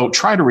 So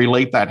try to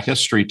relate that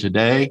history to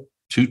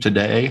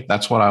today.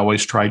 That's what I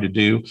always try to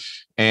do.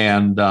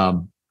 And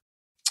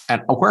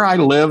where I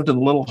lived in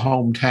a little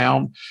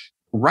hometown,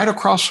 right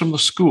across from the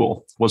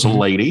school was a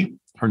lady.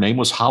 Her name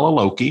was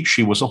Halaloki.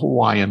 She was a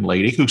Hawaiian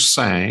lady who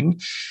sang.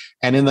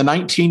 And in the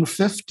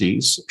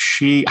 1950s,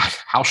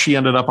 how she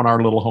ended up in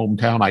our little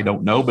hometown, I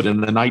don't know. But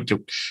in the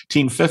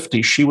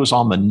 1950s, she was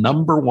on the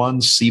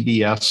 #1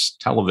 CBS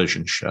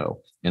television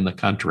show in the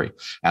country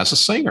as a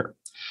singer,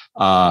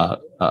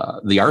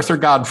 the Arthur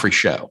Godfrey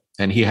Show.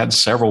 And he had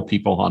several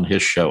people on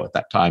his show at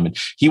that time. And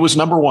he was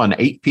 #1,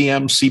 8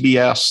 p.m.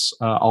 CBS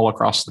all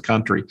across the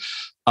country.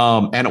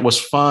 And it was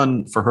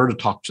fun for her to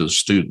talk to the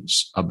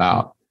students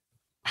about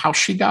how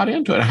she got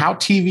into it and how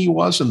TV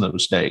was in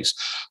those days.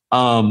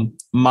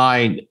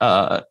 My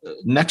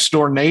next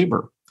door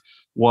neighbor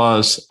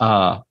was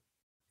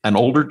an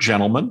older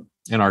gentleman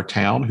in our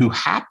town who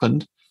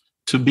happened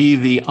to be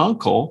the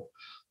uncle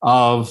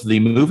of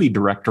the movie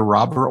director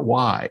Robert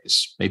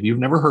Wise. Maybe you've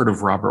never heard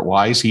of Robert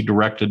Wise. He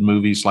directed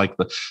movies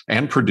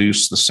and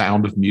produced The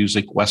Sound of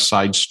Music, West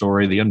Side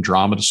Story, The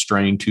Andromeda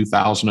Strain,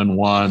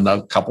 2001,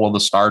 a couple of the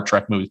Star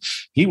Trek movies.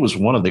 He was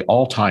one of the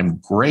all-time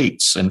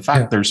greats. In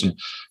fact, there's an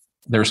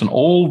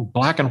old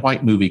black and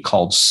white movie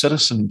called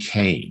Citizen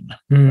Kane.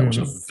 That was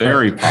a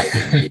very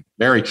popular,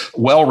 very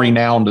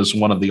well-renowned as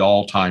one of the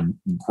all-time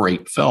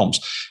great films.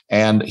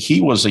 And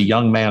he was a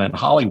young man in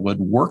Hollywood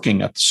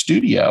working at the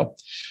studio.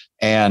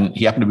 And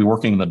he happened to be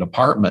working in the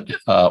department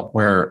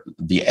where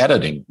the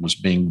editing was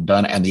being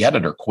done, and the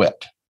editor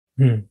quit.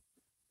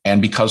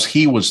 And because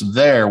he was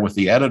there with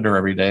the editor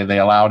every day, they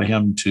allowed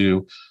him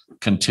to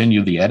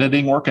continue the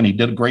editing work, and he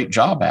did a great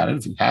job at it.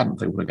 If he hadn't,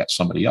 they would have got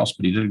somebody else,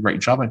 but he did a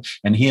great job.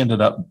 And he ended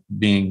up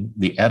being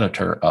the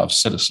editor of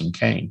Citizen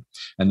Kane.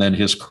 And then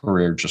his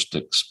career just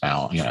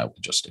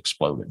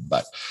exploded.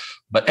 But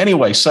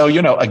anyway, so,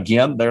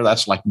 again,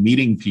 that's like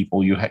meeting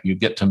people. You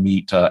get to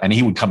meet, and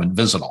he would come and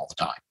visit all the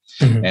time.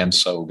 And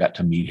so got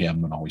to meet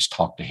him and always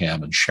talk to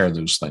him and share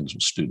those things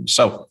with students.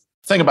 So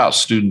thing about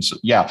students,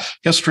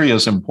 history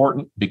is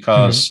important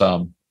because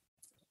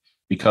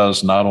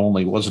not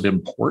only was it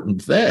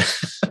important then,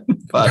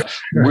 but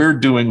we're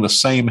doing the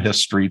same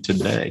history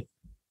today.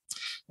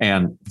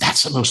 And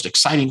that's the most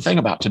exciting thing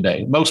about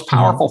today. The most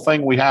powerful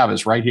thing we have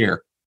is right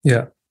here.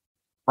 Yeah.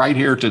 Right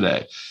here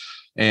today.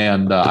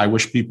 And I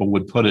wish people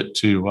would put it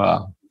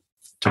to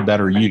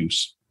better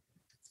use.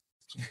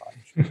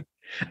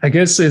 I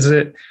guess,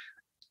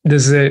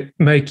 does it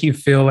make you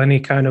feel any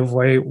kind of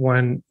way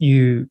when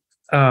you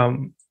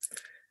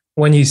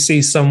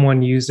see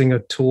someone using a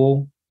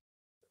tool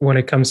when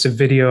it comes to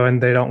video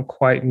and they don't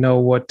quite know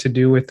what to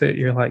do with it?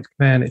 You're like,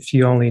 man, if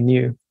you only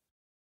knew.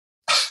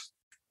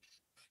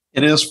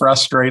 It is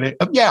frustrating.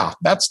 Yeah,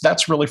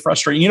 that's really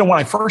frustrating. When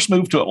I first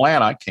moved to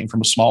Atlanta, I came from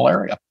a small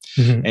area.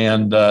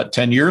 And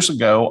 10 years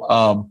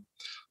ago,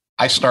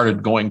 I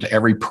started going to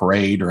every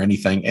parade or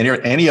anything,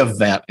 any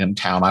event in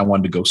town I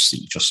wanted to go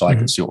see, just so I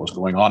could see what was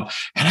going on.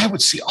 And I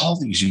would see all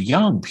these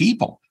young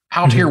people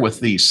out here with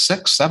these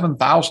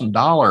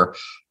 $6,000-$7,000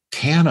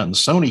 Canon,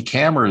 Sony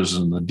cameras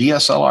and the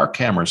DSLR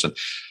cameras.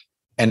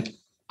 And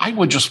I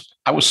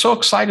was so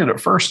excited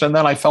at first. And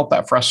then I felt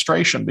that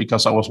frustration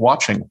because I was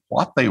watching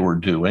what they were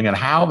doing and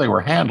how they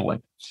were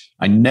handling.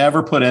 I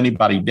never put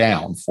anybody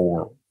down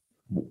for,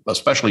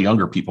 especially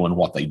younger people, in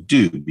what they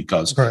do,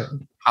 because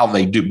how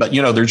they do. But,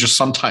 there's just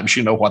sometimes,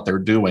 what they're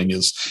doing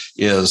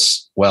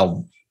is,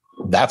 well,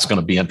 that's going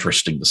to be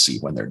interesting to see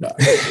when they're done.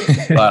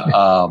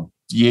 But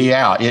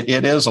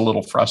it is a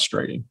little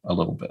frustrating, a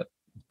little bit.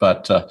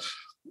 But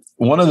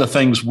one of the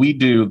things we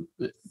do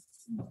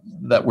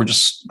that we're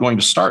just going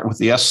to start with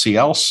the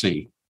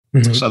SCLC,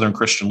 Southern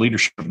Christian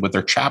Leadership, with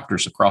their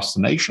chapters across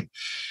the nation,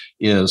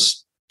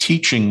 is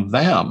teaching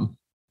them,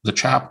 the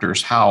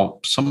chapters, how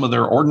some of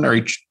their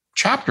ordinary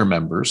chapter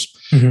members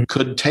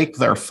could take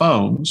their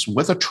phones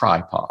with a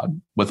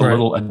tripod, with a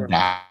little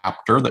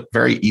adapter that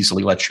very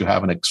easily lets you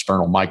have an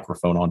external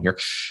microphone on here,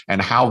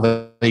 and how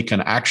they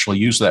can actually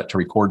use that to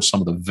record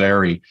some of the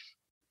very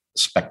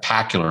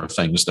spectacular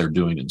things they're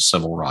doing in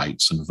civil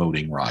rights and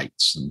voting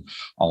rights and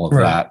all of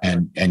that,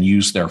 and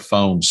use their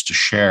phones to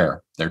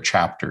share their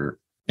chapter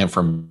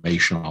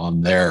information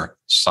on their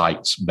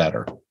sites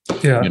better.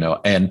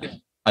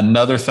 And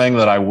another thing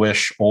that I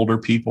wish older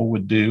people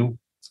would do,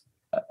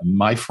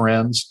 my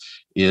friends,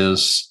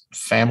 is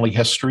family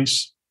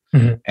histories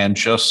and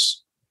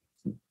just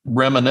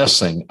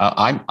reminiscing.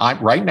 I'm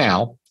right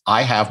now,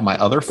 I have my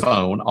other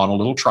phone on a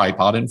little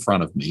tripod in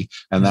front of me,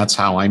 and that's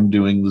how I'm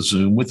doing the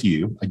Zoom with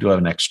you. I do have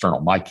an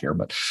external mic here,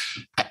 but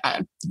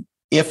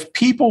if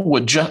people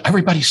would just,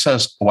 everybody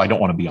says, oh, I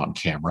don't want to be on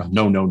camera.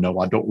 No,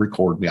 I don't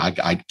record me.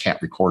 I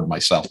can't record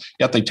myself.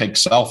 Yet they take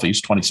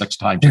selfies 26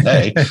 times a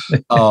day.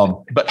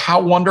 But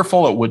how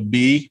wonderful it would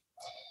be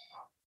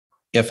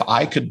if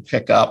I could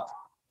pick up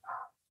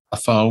a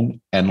phone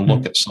and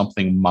look at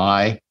something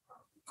my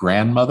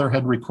grandmother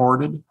had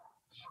recorded,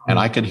 and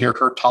I could hear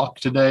her talk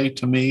today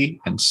to me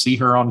and see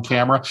her on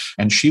camera.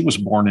 And she was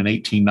born in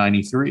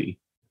 1893.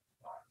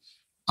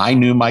 I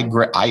knew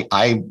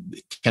I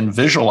can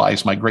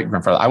visualize my great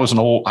grandfather.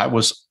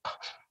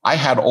 I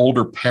had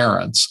older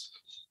parents.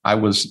 I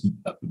was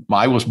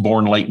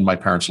born late in my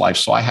parents' life,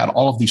 so I had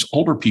all of these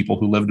older people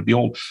who lived to be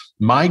old.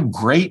 My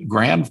great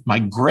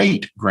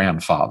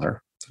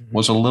grandfather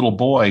was a little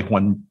boy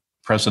when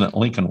President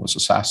Lincoln was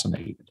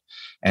assassinated,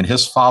 and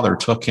his father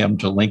took him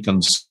to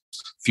Lincoln's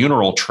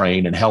funeral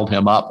train and held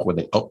him up where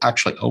they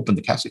actually opened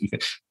the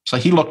casket. So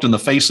he looked in the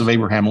face of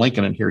Abraham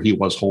Lincoln, and here he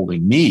was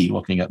holding me,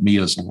 looking at me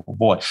as a little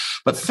boy.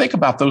 But think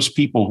about those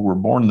people who were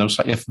born in those,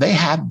 if they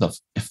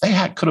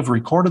could have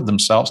recorded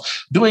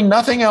themselves doing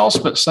nothing else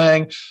but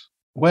saying,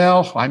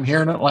 well, I'm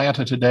here in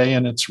Atlanta today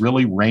and it's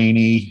really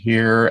rainy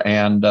here.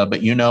 And,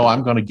 but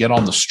I'm going to get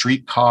on the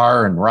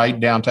streetcar and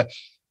ride downtown.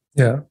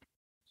 Yeah.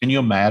 Can you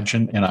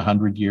imagine in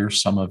 100 years,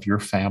 some of your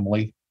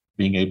family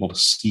being able to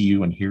see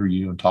you and hear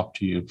you and talk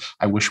to you?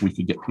 I wish we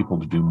could get people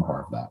to do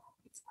more of that.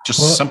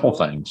 Just simple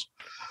things.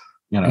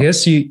 I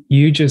guess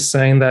you just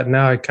saying that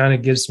now, it kind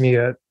of gives me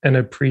an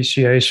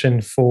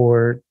appreciation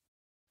for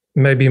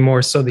maybe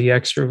more so the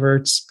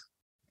extroverts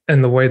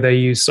and the way they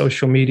use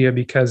social media,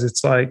 because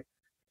it's like,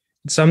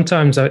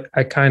 sometimes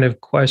I kind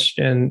of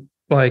question,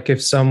 like,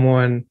 if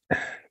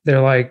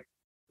they're like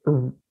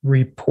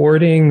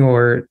reporting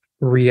or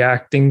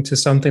reacting to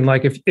something,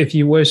 like if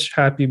you wish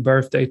happy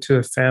birthday to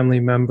a family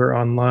member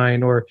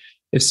online, or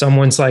if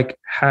someone's like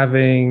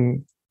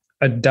having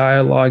a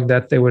dialogue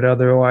that they would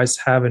otherwise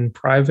have in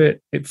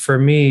private, for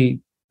me,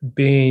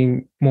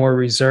 being more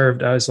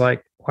reserved, I was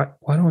like,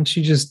 why don't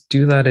you just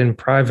do that in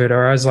private?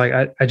 Or I was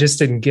like, I just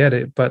didn't get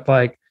it. But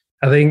like,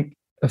 I think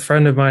a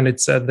friend of mine had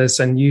said this,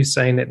 and you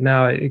saying it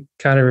now, it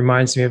kind of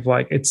reminds me of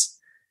like, it's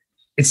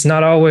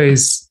not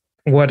always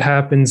what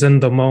happens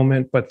in the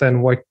moment, but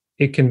then what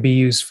it can be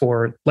used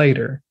for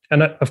later.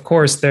 And of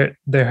course, there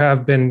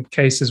have been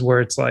cases where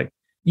it's like,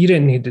 you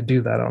didn't need to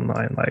do that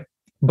online. Like,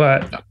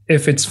 but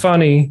if it's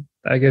funny,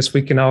 I guess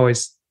we can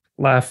always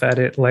laugh at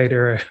it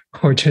later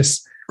or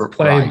just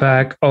play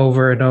back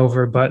over and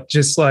over. But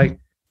just like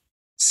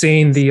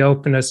seeing the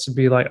openness to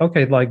be like,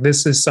 okay, like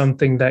this is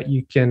something that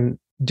you can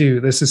do.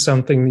 This is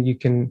something that you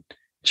can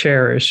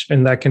cherish,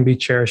 and that can be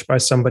cherished by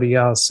somebody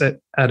else at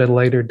a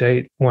later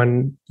date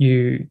when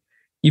you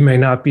may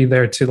not be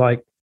there to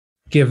like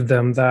give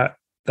them that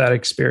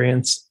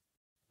experience.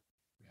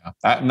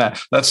 Yeah.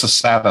 That's the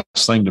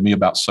saddest thing to me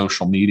about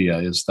social media,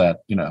 is that,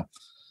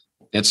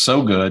 it's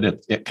so good.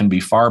 It can be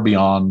far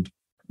beyond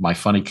my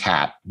funny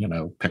cat,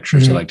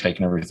 pictures that I take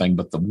and everything.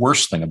 But the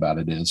worst thing about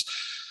it is,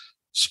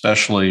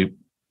 especially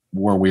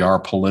where we are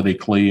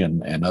politically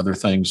and other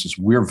things, is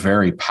we're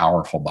very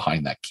powerful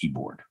behind that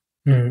keyboard.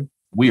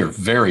 We are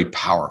very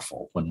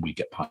powerful when we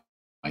get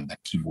behind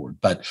that keyboard,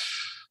 but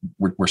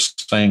we're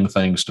saying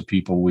things to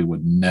people we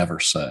would never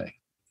say.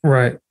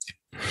 Right.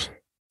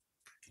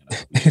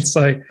 It's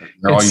like,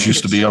 there always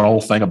used to be an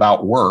old thing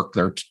about work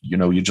there.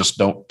 You just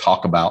don't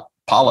talk about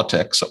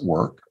politics at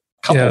work.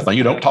 couple things.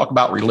 You don't talk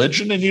about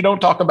religion and you don't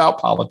talk about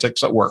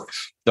politics at work.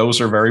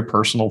 Those are very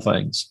personal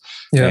things.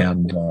 Yeah.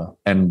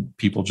 And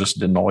people just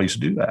didn't always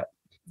do that.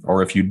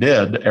 Or if you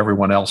did,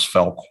 everyone else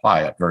fell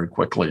quiet very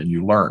quickly and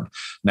you learned.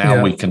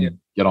 Now we can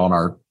get on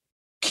our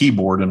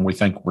keyboard and we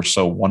think we're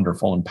so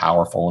wonderful and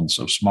powerful and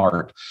so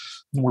smart.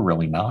 We're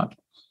really not.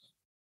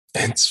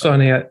 It's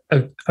funny.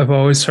 I've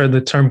always heard the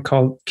term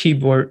called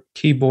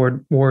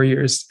keyboard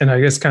warriors. And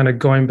I guess kind of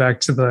going back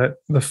to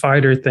the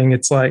fighter thing,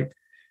 it's like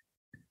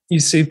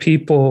you see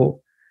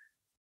people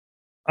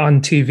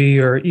on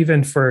TV, or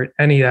even for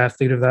any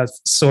athlete of that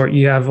sort,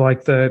 you have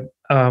like the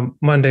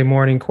Monday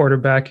morning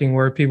quarterbacking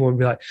where people would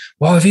be like,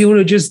 well, if you would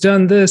have just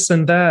done this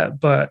and that.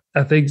 But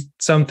I think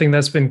something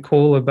that's been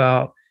cool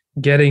about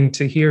getting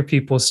to hear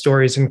people's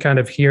stories and kind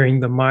of hearing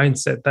the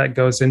mindset that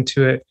goes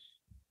into it,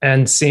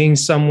 and seeing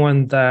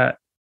someone that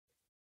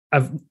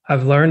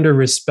I've learned to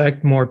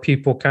respect more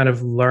people kind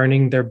of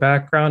learning their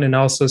background, and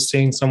also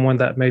seeing someone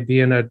that may be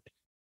in a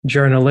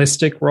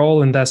journalistic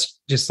role. And that's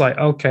just like,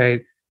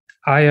 okay,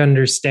 I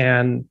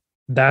understand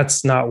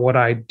that's not what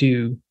I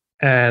do.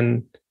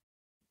 And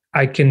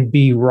I can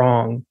be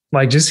wrong.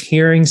 Like just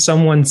hearing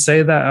someone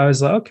say that, I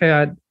was like,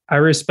 okay, I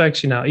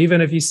respect you now.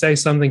 Even if you say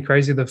something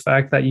crazy, the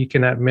fact that you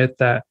can admit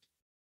that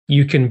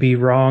you can be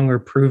wrong or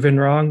proven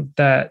wrong,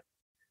 that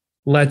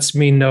lets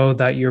me know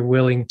that you're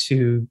willing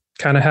to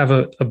kind of have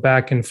a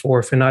back and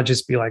forth and not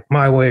just be like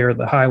my way or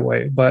the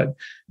highway. But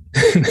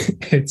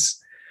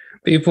it's,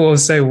 people will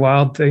say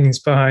wild things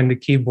behind the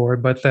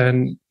keyboard, but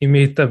then you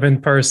meet them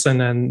in person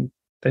and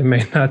they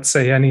may not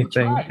say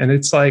anything. Right. And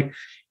it's like,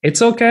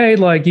 it's okay.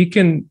 Like you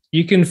can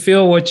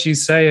feel what you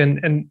say.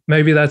 And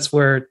maybe that's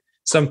where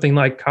something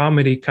like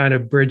comedy kind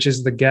of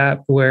bridges the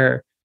gap,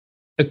 where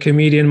a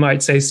comedian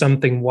might say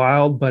something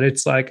wild, but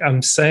it's like,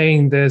 I'm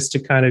saying this to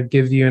kind of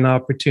give you an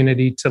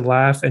opportunity to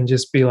laugh and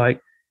just be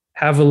like,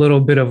 have a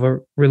little bit of a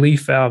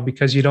relief valve,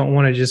 because you don't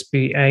want to just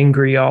be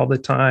angry all the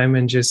time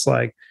and just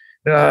like,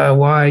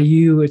 why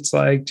you? It's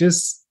like,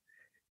 just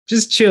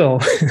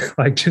chill,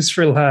 like just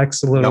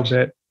relax a little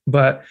bit,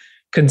 but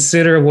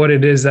consider what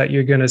it is that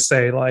you're going to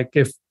say. Like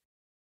if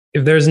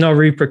there's no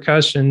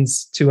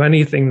repercussions to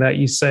anything that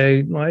you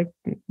say, like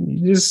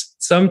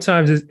just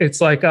sometimes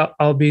it's like,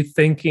 I'll be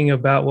thinking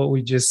about what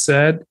we just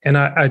said. And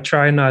I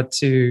try not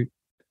to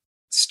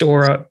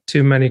store up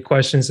too many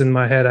questions in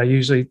my head. I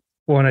usually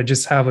want to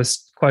just have a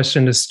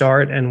question to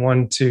start and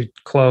one to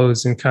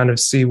close and kind of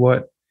see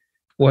what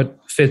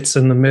fits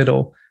in the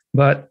middle.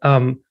 But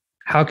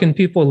how can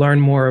people learn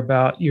more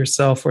about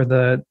yourself or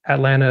the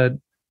Atlanta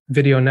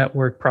Video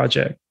Network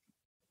project?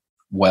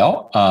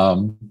 Well,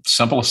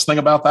 simplest thing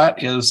about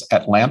that is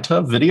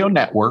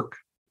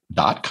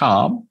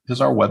atlantavideonetwork.com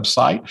is our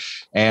website.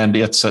 And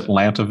it's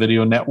Atlanta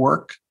Video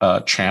Network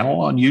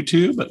channel on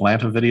YouTube,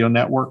 Atlanta Video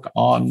Network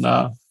on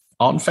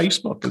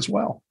Facebook as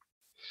well.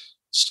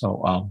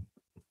 So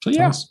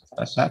yeah,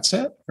 that's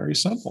it. Very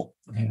simple.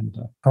 And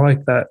I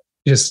like that.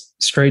 Just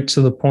straight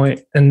to the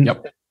point. And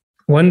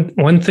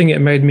one thing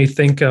it made me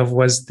think of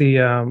was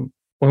the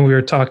when we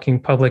were talking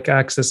public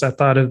access, I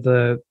thought of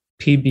the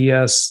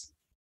PBS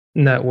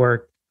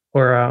network,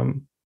 or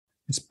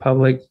it's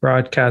Public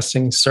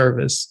Broadcasting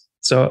Service.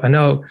 So I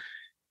know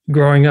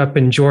growing up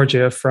in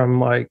Georgia from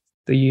like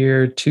the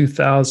year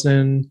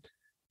 2000,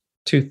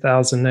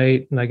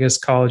 2008, and I guess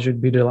college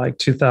would be to like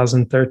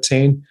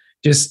 2013,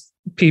 just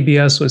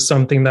PBS was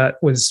something that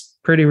was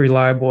pretty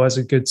reliable as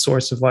a good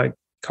source of like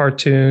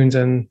cartoons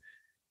and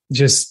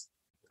just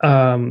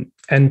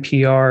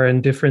NPR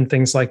and different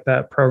things like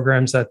that,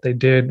 programs that they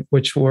did,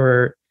 which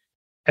were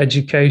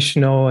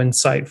educational,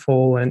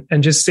 insightful,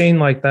 and just seeing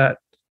like that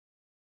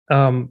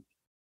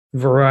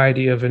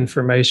variety of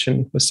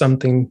information was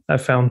something I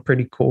found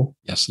pretty cool.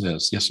 Yes, it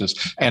is. Yes, it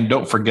is. And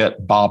don't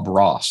forget Bob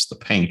Ross, the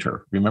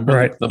painter. Remember?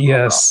 Right.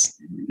 Yes.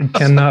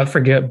 Cannot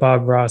forget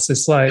Bob Ross.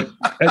 It's like,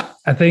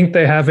 I think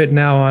they have it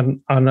now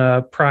on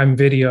a Prime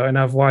Video, and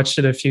I've watched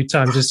it a few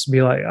times just to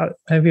be like,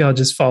 maybe I'll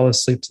just fall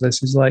asleep to this.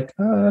 He's like,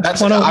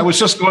 I was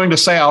just going to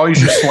say, I always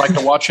used to like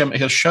to watch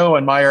his show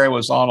in my area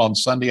was on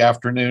Sunday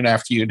afternoon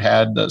after you'd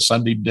had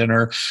Sunday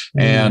dinner.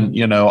 And,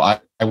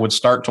 I would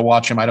start to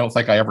watch him. I don't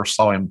think I ever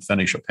saw him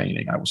finish a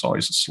painting. I was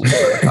always asleep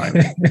at the time.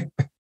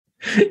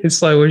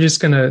 It's like, we're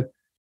just going to,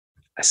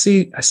 I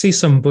see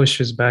some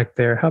bushes back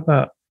there. How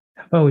about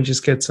we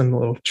just get some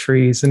little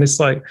trees? And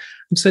it's like,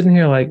 I'm sitting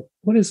here like,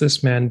 what is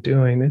this man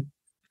doing?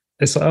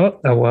 It's like,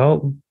 oh,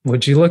 well,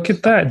 would you look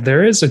at that?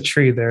 There is a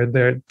tree there.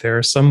 There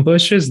are some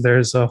bushes.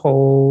 There's a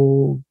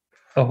whole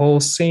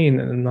scene.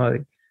 And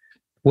like,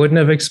 wouldn't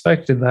have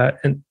expected that.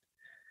 And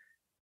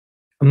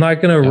I'm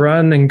not going to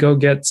run and go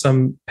get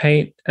some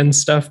paint and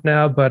stuff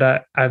now,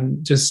 but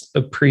I'm just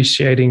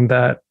appreciating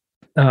that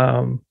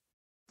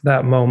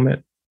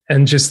moment,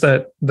 and just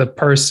that the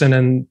person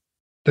and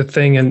the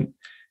thing, and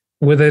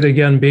with it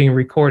again being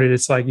recorded,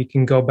 it's like you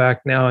can go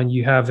back now and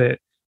you have it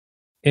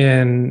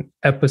in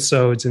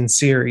episodes and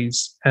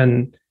series.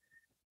 And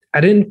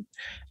I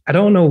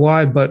don't know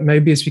why, but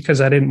maybe it's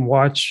because I didn't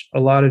watch a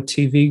lot of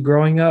TV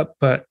growing up,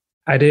 but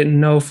I didn't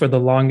know for the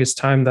longest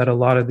time that a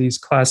lot of these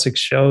classic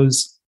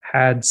shows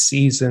had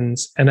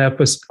seasons and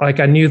episodes. Like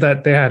I knew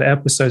that they had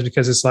episodes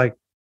because it's like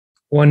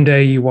one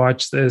day you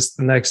watch this,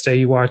 the next day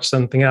you watch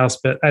something else,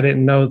 but I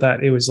didn't know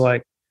that it was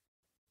like,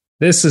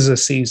 this is a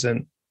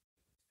season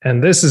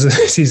and this is a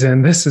season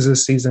and this is a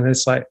season.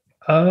 It's like,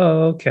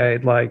 oh, okay.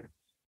 Like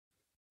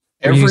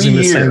every using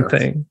year, the same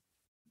thing.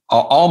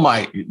 All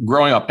my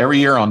growing up, every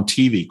year on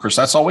TV, of course,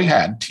 that's all we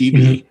had,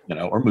 TV,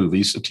 or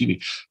movies,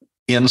 TV.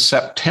 In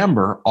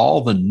September,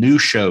 all the new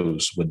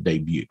shows would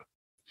debut.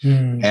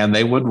 And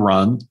they would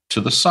run to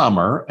the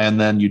summer,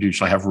 and then you'd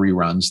usually have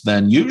reruns.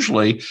 Then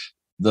usually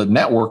the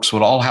networks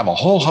would all have a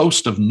whole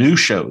host of new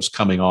shows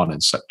coming on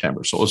in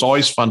September. So it was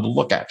always fun to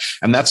look at.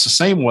 And that's the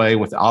same way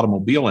with the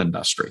automobile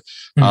industry.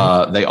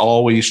 They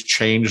always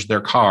change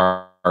their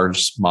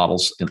cars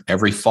models in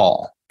every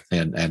fall.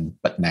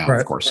 But now,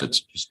 of course, it's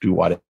just do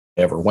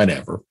whatever,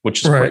 whenever,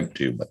 which is great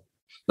too. But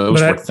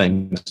those were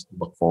things to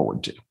look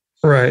forward to.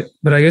 Right.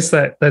 But I guess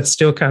that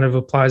still kind of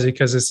applies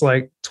because it's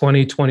like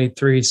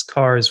 2023's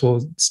cars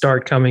will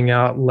start coming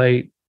out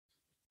late,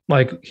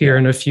 like here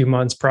in a few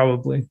months,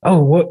 probably.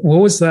 Oh, what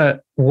was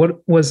that?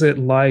 What was it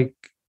like?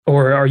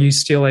 Or are you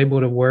still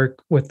able to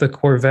work with the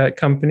Corvette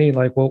company?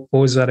 Like, what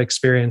was that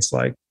experience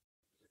like?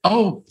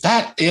 Oh,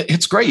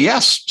 it's great.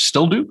 Yes,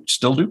 still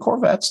do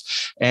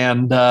Corvettes.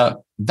 And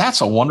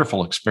that's a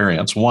wonderful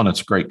experience. One,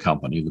 it's a great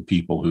company. The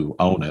people who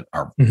own it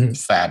are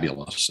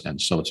fabulous. And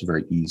so it's a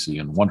very easy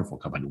and wonderful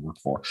company to work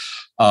for.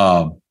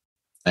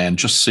 And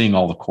just seeing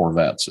all the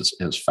Corvettes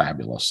is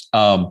fabulous.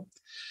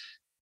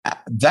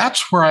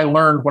 That's where I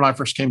learned when I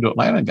first came to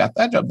Atlanta and got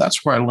that job.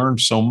 That's where I learned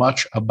so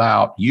much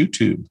about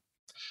YouTube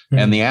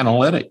and the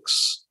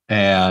analytics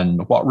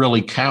and what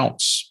really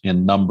counts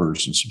in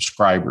numbers and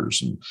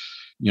subscribers and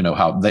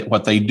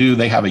what they do.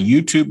 They have a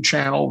YouTube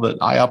channel that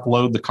I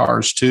upload the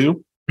cars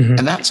to,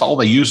 and that's all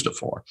they used it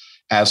for,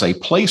 as a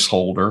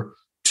placeholder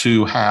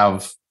to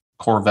have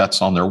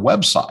Corvettes on their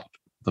website,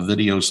 the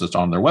videos that's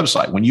on their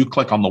website. When you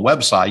click on the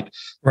website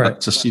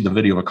to see the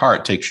video of a car,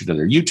 it takes you to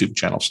their YouTube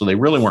channel. So they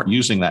really weren't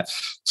using that.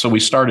 So we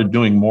started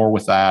doing more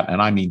with that.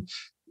 And I mean,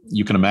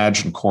 you can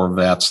imagine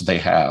Corvettes, they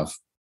have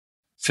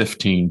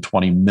 15,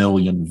 20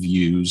 million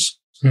views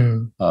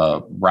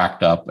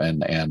racked up,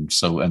 and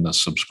the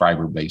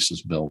subscriber base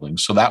is building.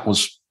 So that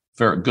was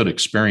very good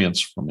experience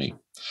for me.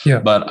 Yeah.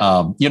 But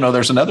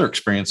there's another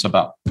experience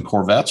about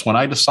Corvettes. When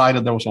I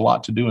decided there was a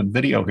lot to do in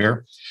video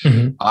here,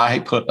 I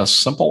put a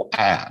simple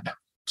ad.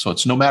 So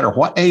it's no matter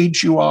what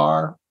age you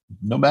are,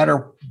 no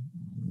matter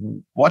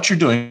what you're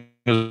doing,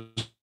 as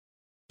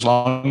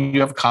long as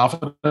you have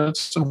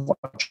confidence in what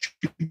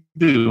you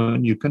do,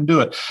 and you can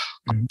do it.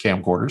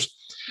 Camcorders.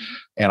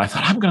 And I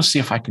thought, I'm going to see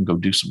if I can go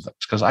do some things,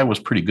 because I was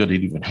pretty good at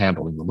even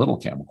handling the little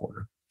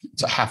camcorder.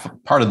 It's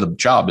part of the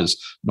job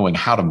is knowing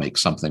how to make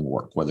something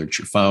work, whether it's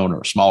your phone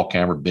or a small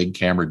camera, big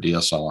camera,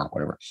 DSLR,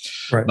 whatever.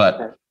 Right.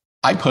 But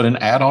I put an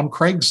ad on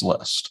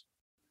Craigslist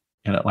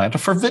in Atlanta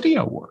for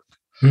video work.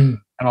 And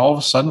all of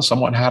a sudden,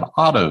 someone had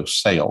auto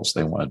sales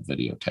they wanted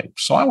videotaped.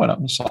 So I went up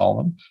and saw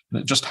them,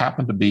 and it just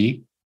happened to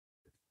be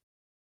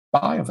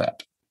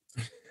Biovet.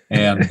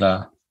 And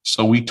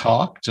so we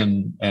talked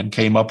and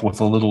came up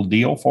with a little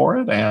deal for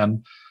it,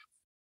 and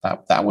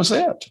that was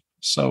it.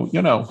 So,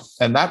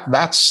 and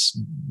that's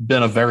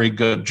been a very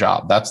good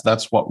job.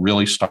 That's what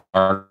really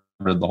started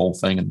the whole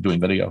thing and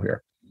doing video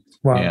here.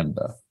 Wow. And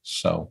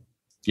so,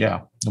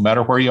 yeah, no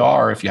matter where you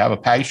are, if you have a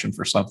passion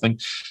for something,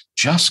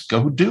 just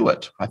go do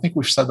it. I think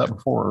we've said that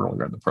before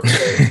earlier in the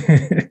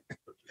program.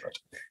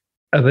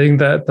 I think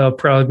that'll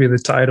probably be the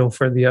title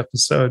for the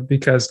episode,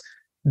 because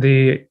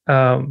the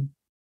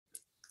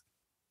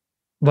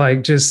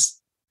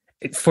just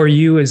for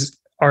you is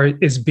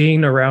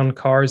being around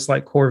cars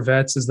like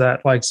Corvettes, is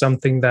that like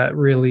something that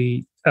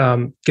really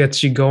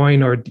gets you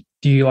going, or do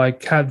you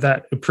like have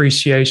that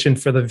appreciation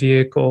for the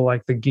vehicle,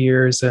 like the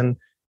gears and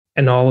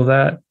all of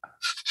that?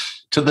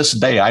 To this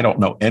day, I don't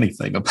know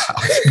anything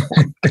about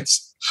it.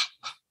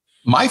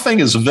 My thing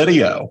is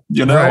video,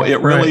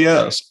 it really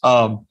is.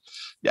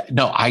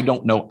 No, I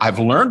don't know. I've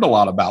learned a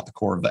lot about the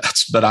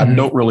Corvettes, but I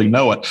don't really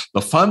know it.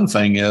 The fun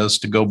thing is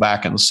to go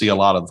back and see a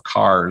lot of the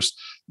cars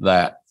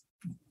that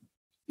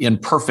in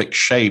perfect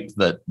shape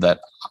that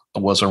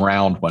was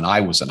around when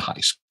I was in high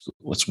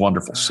school. It's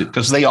wonderful to see,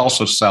 because they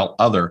also sell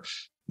other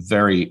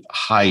very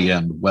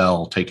high-end,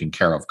 well taken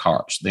care of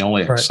cars. They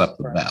only accept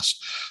the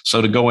best.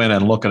 So to go in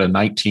and look at a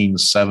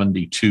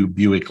 1972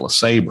 Buick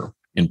LeSabre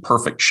in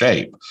perfect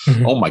shape,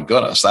 oh my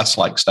goodness, that's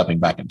like stepping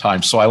back in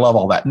time. So I love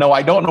all that. No,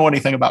 I don't know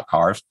anything about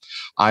cars.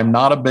 I'm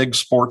not a big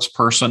sports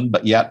person,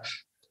 but yet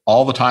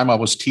all the time I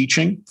was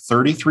teaching,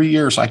 33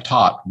 years I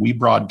taught. We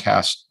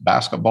broadcast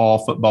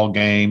basketball, football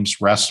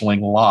games,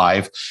 wrestling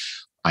live.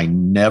 I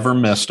never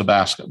missed a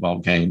basketball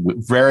game,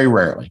 very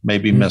rarely,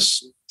 maybe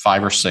missed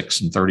 5 or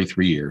 6 in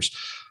 33 years.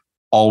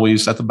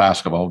 Always at the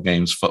basketball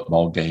games,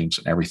 football games,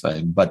 and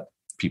everything. But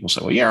people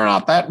say, well, you're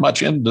not that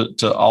much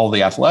into all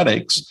the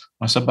athletics.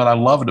 I said, but I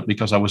loved it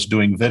because I was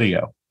doing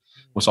video.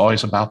 It was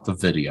always about the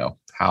video,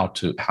 how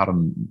to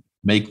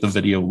make the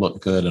video look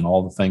good and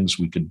all the things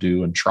we could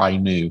do and try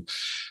new.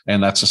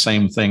 And that's the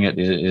same thing it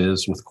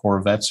is with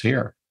Corvettes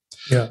here.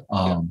 Yeah.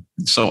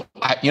 So,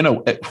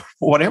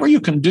 whatever you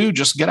can do,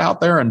 just get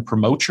out there and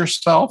promote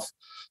yourself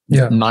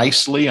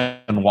nicely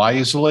and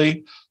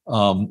wisely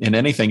in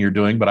anything you're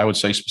doing. But I would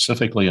say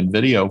specifically in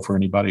video for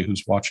anybody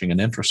who's watching and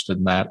interested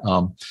in that.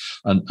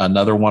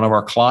 Another one of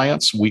our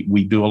clients,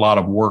 we do a lot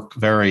of work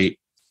very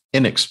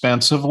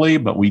inexpensively,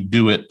 but we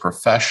do it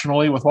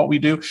professionally with what we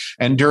do.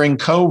 And during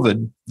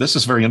COVID, this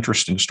is a very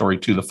interesting story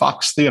too. The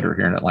Fox Theater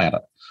here in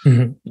Atlanta,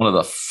 one of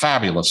the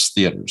fabulous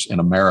theaters in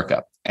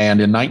America.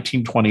 And in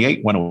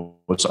 1928, when it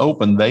was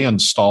open, they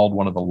installed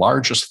one of the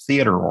largest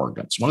theater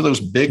organs, one of those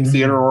big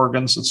theater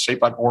organs that's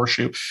shaped like a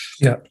horseshoe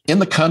in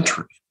the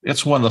country.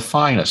 It's one of the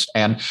finest.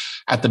 And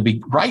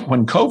right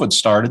when COVID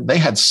started, they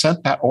had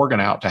sent that organ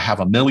out to have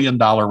 $1 million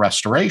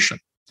restoration.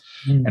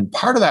 And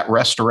part of that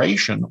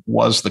restoration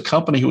was the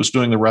company who was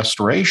doing the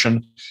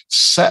restoration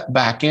set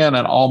back in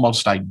an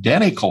almost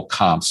identical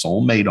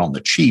console made on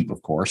the cheap,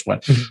 of course,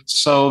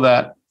 so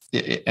that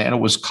and it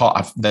was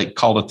they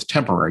called it the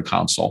temporary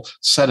console,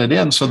 set it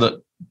in so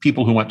that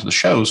people who went to the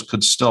shows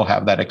could still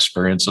have that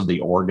experience of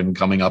the organ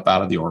coming up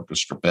out of the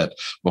orchestra pit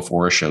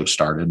before a show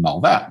started and all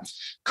that.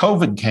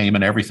 COVID came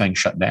and everything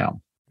shut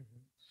down.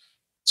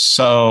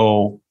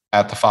 So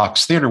at the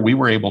Fox Theater, we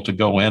were able to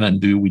go in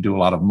and we do a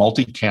lot of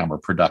multi-camera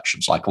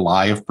productions, like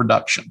live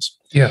productions.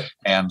 Yeah.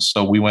 And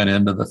so we went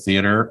into the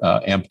theater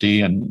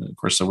empty. And of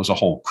course, there was a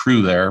whole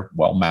crew there,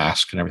 well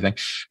masked and everything.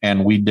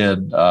 And we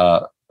did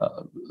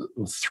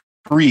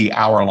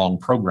 3-hour-long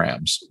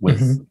programs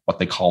with what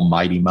they call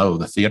Mighty Mo,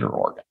 the theater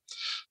organ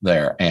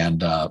there.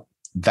 And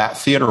that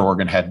theater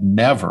organ had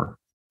never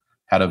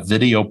had a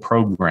video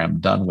program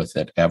done with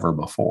it ever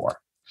before.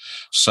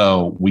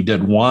 So we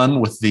did one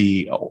with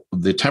the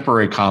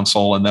temporary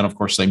console. And then, of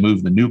course, they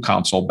moved the new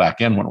console back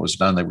in when it was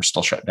done. They were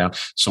still shut down.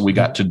 So we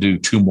got to do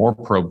 2 more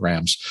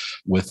programs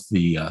with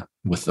the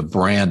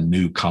brand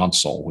new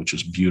console, which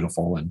is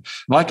beautiful. And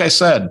like I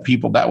said,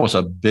 that was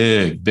a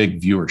big, big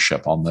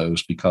viewership on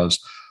those because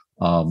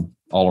all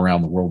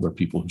around the world, there are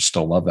people who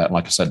still love that. And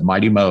like I said,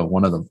 Mighty Mo,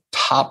 one of the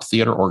top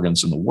theater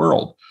organs in the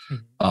world,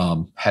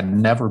 had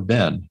never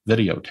been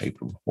videotaped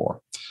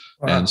before.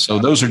 Wow. And so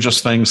those are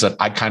just things that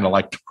I kind of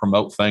like to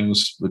promote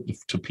things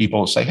to people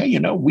and say, hey,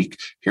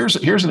 here's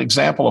an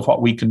example of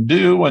what we can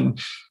do.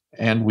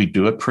 And we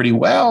do it pretty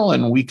well.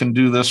 And we can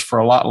do this for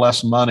a lot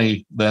less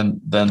money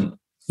than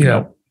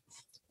a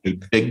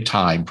big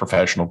time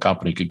professional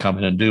company could come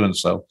in and do. And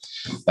so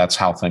that's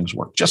how things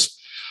work.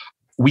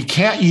 We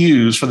can't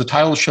use, for the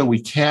title of the show, we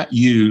can't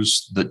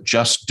use the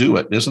Just Do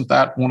It. Isn't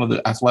that one of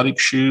the athletic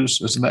shoes?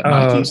 Isn't that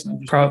Nike's?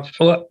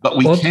 But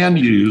we can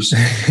use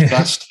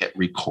Just Hit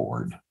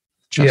Record.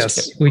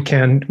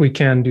 We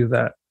can do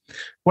that.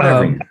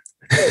 Whatever.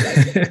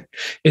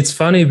 It's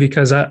funny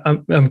because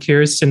I'm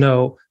curious to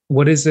know,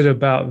 what is it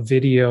about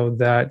video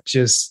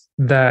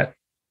that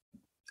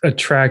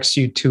attracts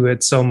you to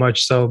it so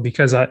much so?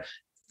 Because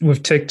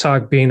with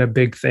TikTok being a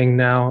big thing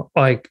now,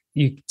 like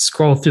you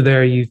scroll through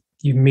there, you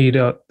meet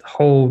a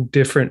whole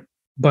different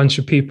bunch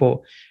of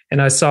people.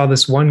 And I saw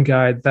this one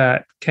guy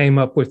that came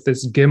up with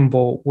this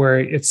gimbal where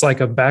it's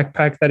like a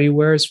backpack that he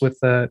wears with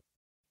a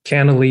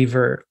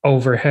cantilever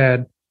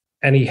overhead,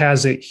 and he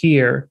has it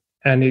here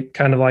and it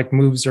kind of like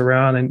moves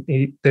around,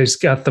 and there's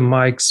got the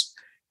mics,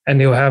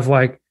 and he'll have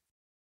like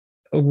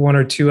 1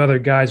 or 2 other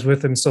guys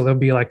with him. So there'll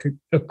be like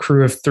a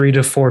crew of 3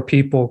 to 4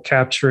 people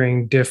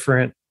capturing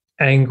different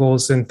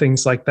angles and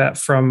things like that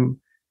from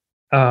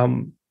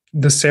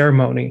the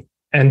ceremony.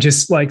 And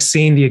just like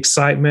seeing the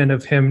excitement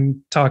of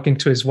him talking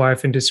to his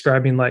wife and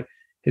describing like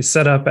his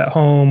setup at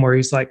home, where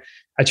he's like,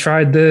 I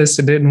tried this,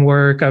 it didn't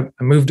work. I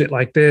moved it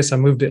like this, I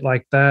moved it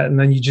like that. And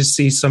then you just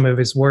see some of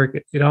his work.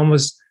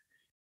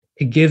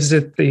 It gives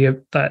it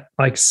that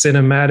like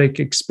cinematic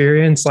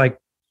experience. Like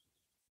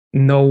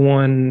no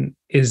one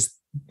is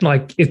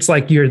like, it's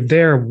like you're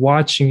there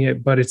watching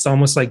it, but it's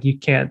almost like you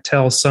can't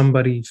tell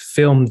somebody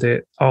filmed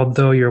it,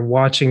 although you're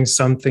watching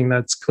something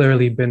that's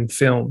clearly been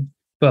filmed.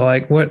 But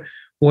like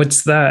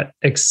what's that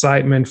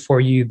excitement for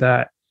you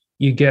that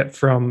you get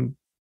from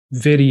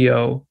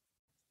video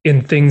in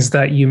things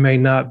that you may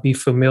not be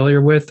familiar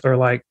with or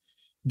like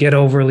get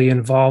overly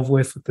involved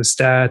with the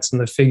stats and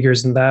the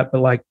figures and that,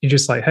 but like you're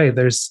just like, hey,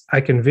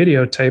 I can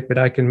videotape it,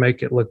 I can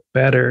make it look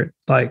better.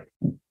 Like,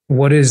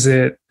 what is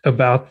it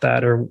about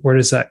that, or where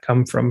does that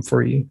come from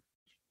for you?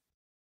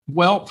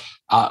 Well,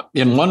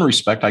 in one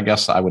respect, I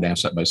guess I would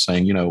answer that by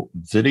saying,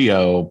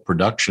 video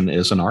production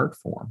is an art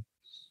form.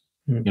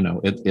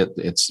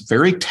 It's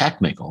very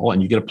technical,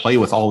 and you get to play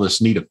with all this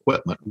neat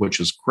equipment, which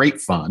is great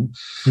fun.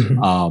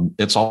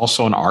 It's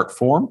also an art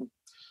form.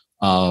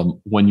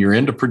 When you're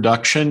into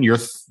production,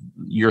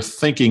 you're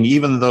thinking,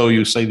 even though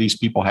you say these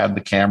people have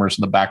the cameras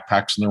and the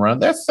backpacks and the run,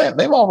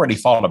 they've already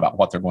thought about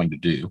what they're going to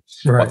do,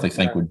 what they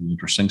think would be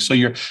interesting. So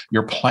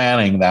you're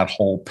planning that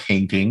whole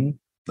painting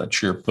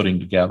that you're putting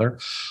together,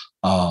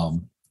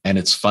 and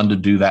it's fun to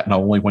do that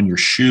not only when you're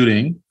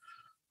shooting,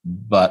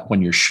 but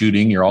when you're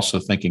shooting, you're also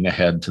thinking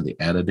ahead to the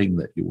editing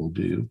that you will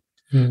do.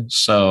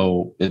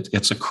 So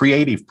it's a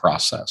creative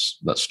process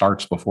that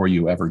starts before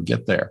you ever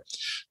get there.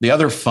 The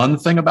other fun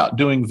thing about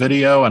doing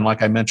video, and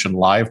like I mentioned,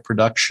 live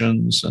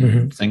productions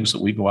and things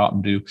that we go out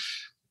and do,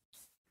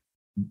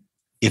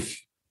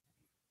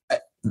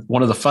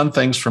 one of the fun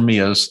things for me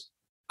is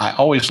I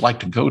always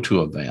like to go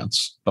to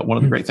events, but one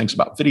of the great things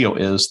about video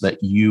is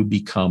that you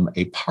become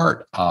a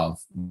part of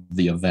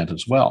the event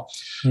as well.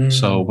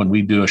 So when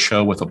we do a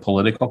show with a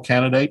political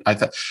candidate, I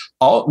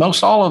thought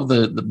most all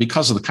of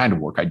because of the kind of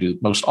work I do,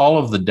 most all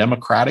of the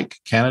Democratic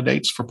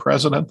candidates for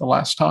president the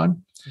last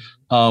time,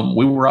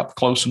 we were up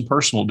close and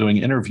personal doing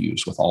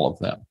interviews with all of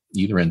them,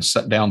 either in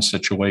sit down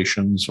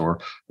situations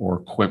or more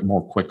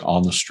quick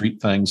on the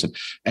street things.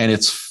 And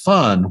it's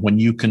fun when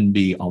you can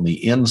be on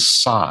the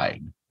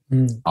inside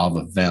of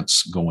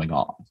events going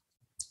on.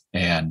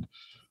 And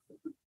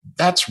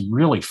that's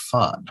really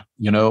fun,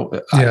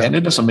 and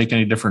it doesn't make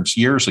any difference.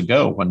 Years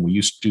ago, when we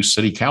used to do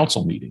city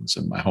council meetings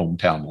in my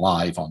hometown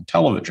live on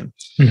television,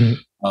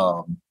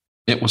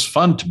 it was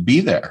fun to be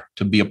there,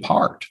 to be a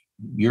part.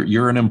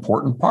 You're an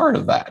important part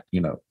of that,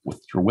 you're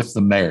with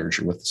the mayors,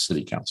 you're with the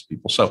city council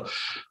people. So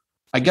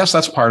I guess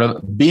that's part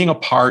of being a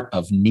part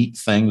of neat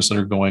things that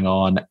are going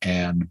on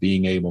and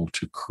being able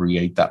to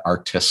create that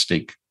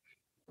artistic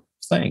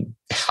thing.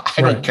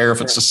 I don't care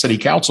if it's a city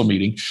council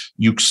meeting,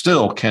 you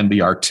still can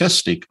be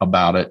artistic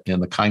about it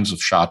in the kinds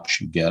of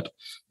shots you get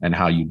and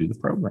how you do the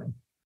program.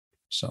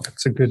 So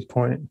that's a good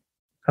point.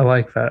 I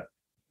like that.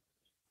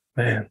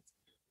 Man,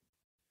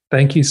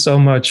 thank you so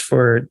much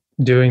for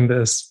doing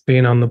this.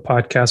 Being on the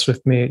podcast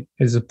with me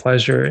is a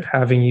pleasure.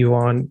 Having you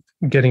on,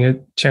 getting a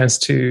chance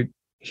to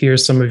hear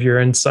some of your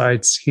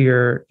insights,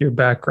 hear your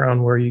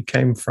background, where you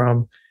came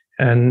from,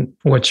 and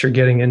what you're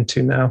getting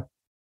into now.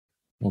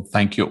 Well,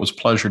 thank you. It was a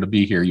pleasure to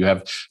be here. You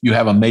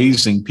have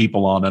amazing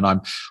people on, and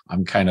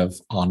I'm kind of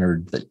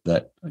honored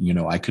that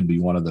I could be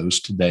one of those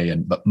today.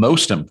 But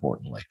most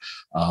importantly,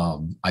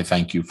 I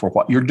thank you for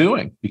what you're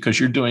doing, because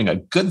you're doing a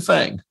good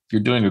thing. You're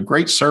doing a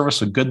great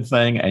service, a good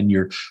thing, and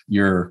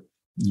you're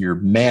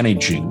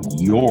managing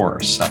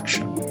your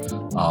section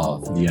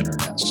of the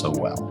internet so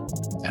well.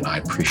 And I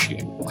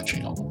appreciate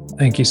watching all.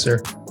 Thank you,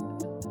 sir.